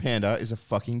 Kung Fu Panda is a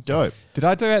fucking dope. Did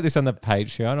I talk about this on the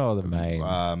Patreon or the main?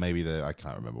 Maybe I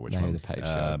can't remember which Maybe one. the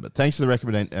Patreon. But thanks for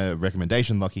the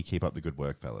recommendation, Lockie. Keep up the good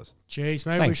work, fellas. Jeez,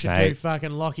 maybe we Thanks, should mate. do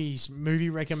fucking Lockie's movie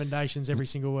recommendations every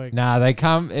single week. Nah, they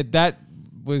come that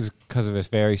was because of a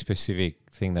very specific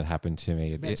thing that happened to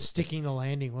me. About sticking the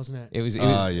landing, wasn't it? It was.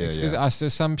 yeah, It's because yeah. I saw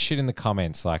some shit in the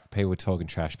comments, like people were talking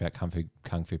trash about Kung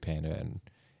Fu Panda, and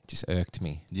it just irked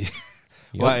me. Yeah.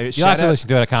 You'll, Well, you'll shout have to out- listen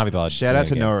to it. I can't be bothered. Shout doing out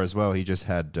to it again. Noah as well. He just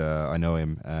had, I know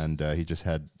him, and he just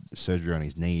had surgery on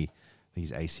his knee,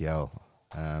 his ACL.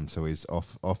 So he's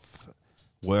off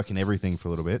work and everything for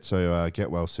a little bit. So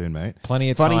get well soon, mate. Plenty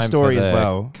of funny time story for as the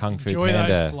well. Kung Fu Enjoy those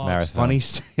Panda vlogs.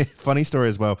 marathon. Funny story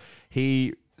as well.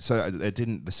 The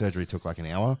surgery took like an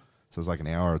hour. So it was like an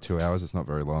hour or 2 hours. It's not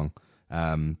very long.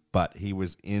 But he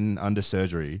was under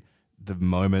surgery the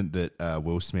moment that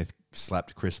Will Smith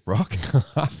slapped Chris Rock.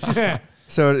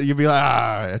 So you'd be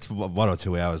like, it's 1 or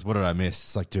 2 hours. What did I miss?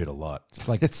 It's like, dude, a lot. It's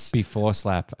like before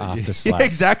slap, after slap. Yeah,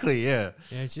 exactly, yeah.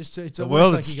 Yeah, it's The almost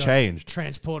world like has he got changed.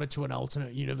 transported to an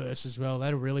alternate universe as well.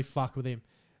 That'll really fuck with him.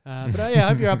 But yeah, I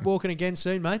hope you're up walking again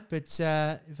soon, mate. But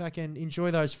if I can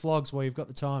enjoy those vlogs while you've got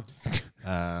the time.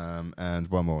 And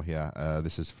one more here.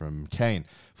 This is from Kane.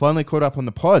 Finally caught up on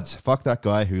the pods. Fuck that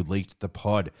guy who leaked the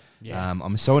pod. Yeah.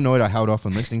 I'm so annoyed I held off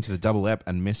on listening to the double ep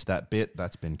and missed that bit.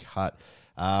 That's been cut.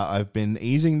 I've been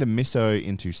easing the misso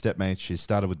into Stepmates. She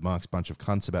started with Mark's bunch of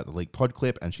cunts about the leaked pod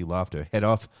clip, and she laughed her head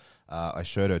off. I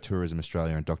showed her Tourism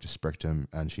Australia and Dr. Spectrum,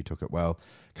 and she took it well.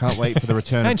 Can't wait for the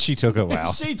return. And she took it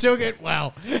well. She took it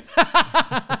well.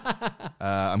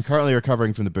 I'm currently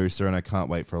recovering from the booster, and I can't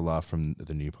wait for a laugh from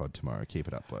the new pod tomorrow. Keep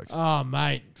it up, blokes. Oh,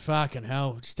 mate. Fucking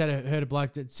hell. Just heard a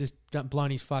bloke that's just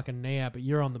blown his fucking knee out, but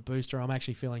you're on the booster. I'm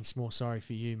actually feeling more sorry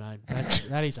for you, mate.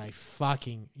 That is a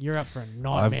fucking... You're up for a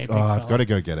nightmare, big fella. I've got to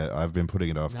go get it. I've been putting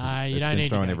it off. 'cause No, you it's don't been need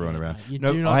to throwing go everyone get it, around. mate. You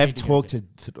No, do not I have need to go talked get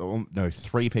to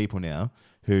 3 people now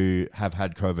who have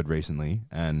had COVID recently,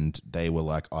 and they were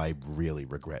like, I really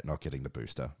regret not getting the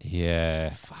booster.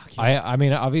 Yeah. Fuck I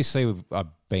mean, obviously, I've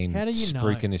been How do you know?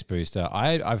 spruiking this booster.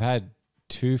 I've had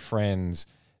 2 friends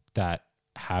that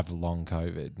have long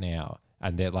COVID now,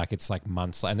 and they're like, it's like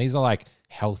months. And these are like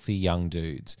healthy young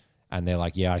dudes. And they're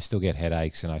like, yeah, I still get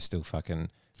headaches and I still fucking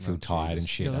feel tired and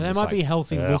shit. Yeah, I'm they just might like, be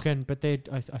healthy ugh. looking, but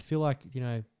I feel like,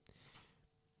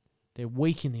 they're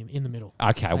weak in the middle.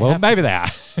 Okay, well, have maybe they are.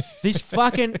 This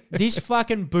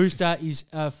fucking booster is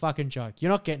a fucking joke.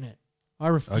 You're not getting it. I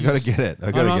refuse. I got to get it.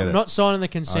 I got to get I'm it. not signing the I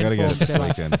consent got to form. get it this Sarah.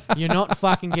 weekend. You're not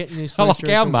fucking getting this I booster.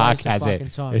 like how It's a Mark waste of has it. fucking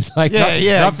time. It's like,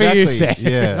 Yeah, not for you, exactly.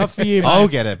 Sam. Yeah. Not for you, I'll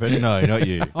mate. get it, but no, not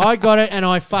you. I got it and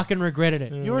I fucking regretted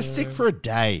it. You were sick for a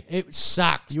day. It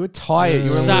sucked. You were tired. You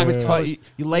Sucked. were tired.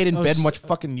 You laid in I bed was- and watched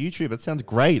fucking YouTube. That sounds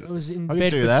great. I was in I could bed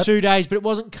do for that. 2 days, but it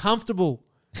wasn't comfortable.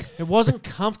 It wasn't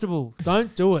comfortable.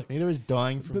 Don't do it. Neither is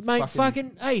dying from But mate,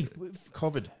 fucking hey,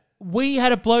 COVID. we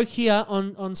had a bloke here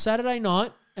on Saturday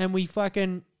night, and we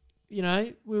fucking,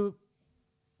 we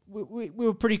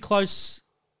were pretty close,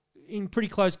 in pretty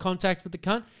close contact with the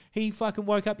cunt. He fucking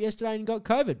woke up yesterday and got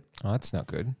COVID. Oh, that's not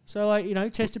good. So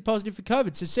tested positive for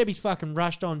COVID. So Sebby's fucking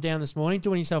rushed on down this morning,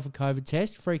 doing himself a COVID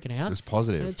test, freaking It out. was And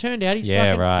positive. it turned out he's Yeah,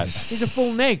 fucking, right. he's a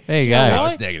full neg. There you Do go. know No,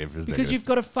 why? it's negative. It was Because negative. you've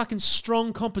got a fucking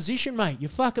strong composition, mate. You're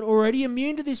fucking already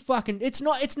immune to this fucking. It's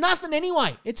nothing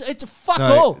anyway. It's a fuck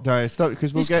all. No, stop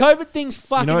because we'll This get. COVID thing's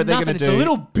fucking what they're nothing. gonna It's a do?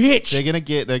 little bitch.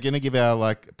 They're gonna give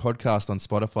our podcast on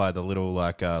Spotify the little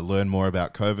learn more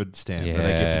about COVID stamp that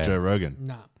they give Yeah. to Joe Rogan.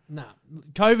 No.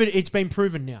 COVID, it's been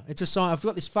proven now. It's a sign. I've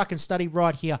got this fucking study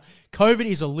right here. COVID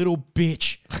is a little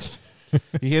bitch.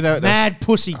 You hear that? Mad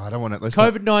pussy. I don't want to.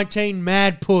 COVID-19,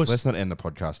 mad puss. Let's not end the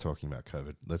podcast talking about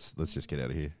COVID. Let's just get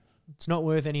out of here. It's not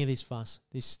worth any of this fuss.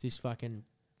 This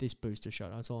booster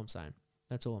shot. That's all I'm saying.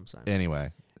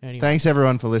 Anyway, Anyway. thanks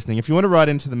everyone for listening. If you want to write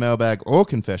into the mailbag or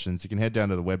confessions, you can head down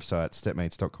to the website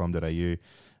stepmates.com.au.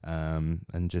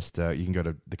 And just you can go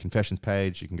to the confessions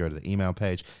page, you can go to the email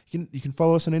page, you can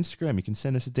follow us on Instagram, you can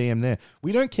send us a DM there.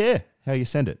 We don't care how you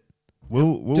send it.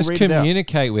 We'll Just read it out.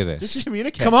 communicate with us. Just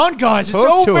communicate. Come on, guys. It's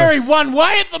Talk all to very us. one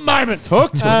way at the moment.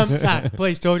 Talk to us. No,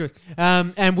 please talk to us.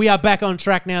 And we are back on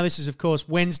track now. This is, of course,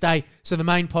 Wednesday. So the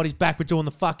main pod is back. We're doing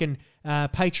the fucking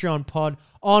Patreon pod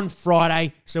on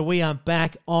Friday. So we are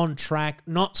back on track,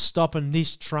 not stopping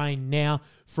this train now.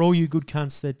 For all you good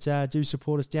cunts that do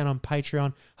support us down on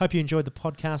Patreon, hope you enjoyed the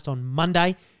podcast on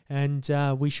Monday. And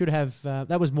we should have,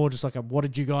 that was more just like a what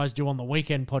did you guys do on the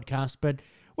weekend podcast. But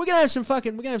we're gonna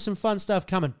have some fun stuff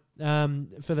coming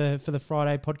for the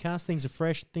Friday podcast. Things are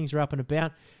fresh, things are up and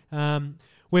about.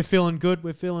 We're feeling good.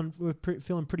 We're feeling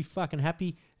pretty fucking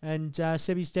happy. And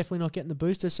Sebby's definitely not getting the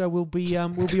booster, so we'll be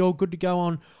all good to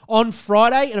go on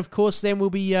Friday. And of course, then we'll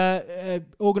be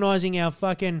organising our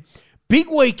fucking Big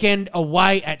weekend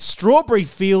away at Strawberry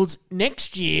Fields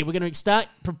next year. We're going to start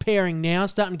preparing now,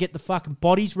 starting to get the fucking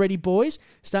bodies ready, boys.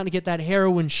 Starting to get that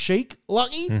heroin chic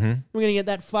lucky. We're going to get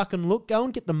that fucking look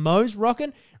going, get the mows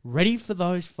rocking, ready for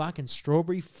those fucking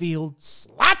Strawberry Field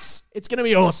sluts. It's going to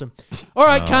be awesome. All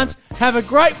right, cunts, have a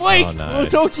great week. Oh, no. We'll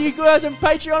talk to you guys on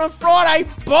Patreon on Friday.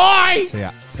 Bye. See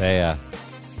ya. See ya.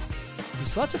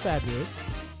 Slut's a bad word.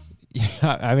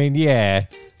 I mean, yeah,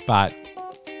 but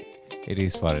it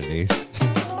is what it is.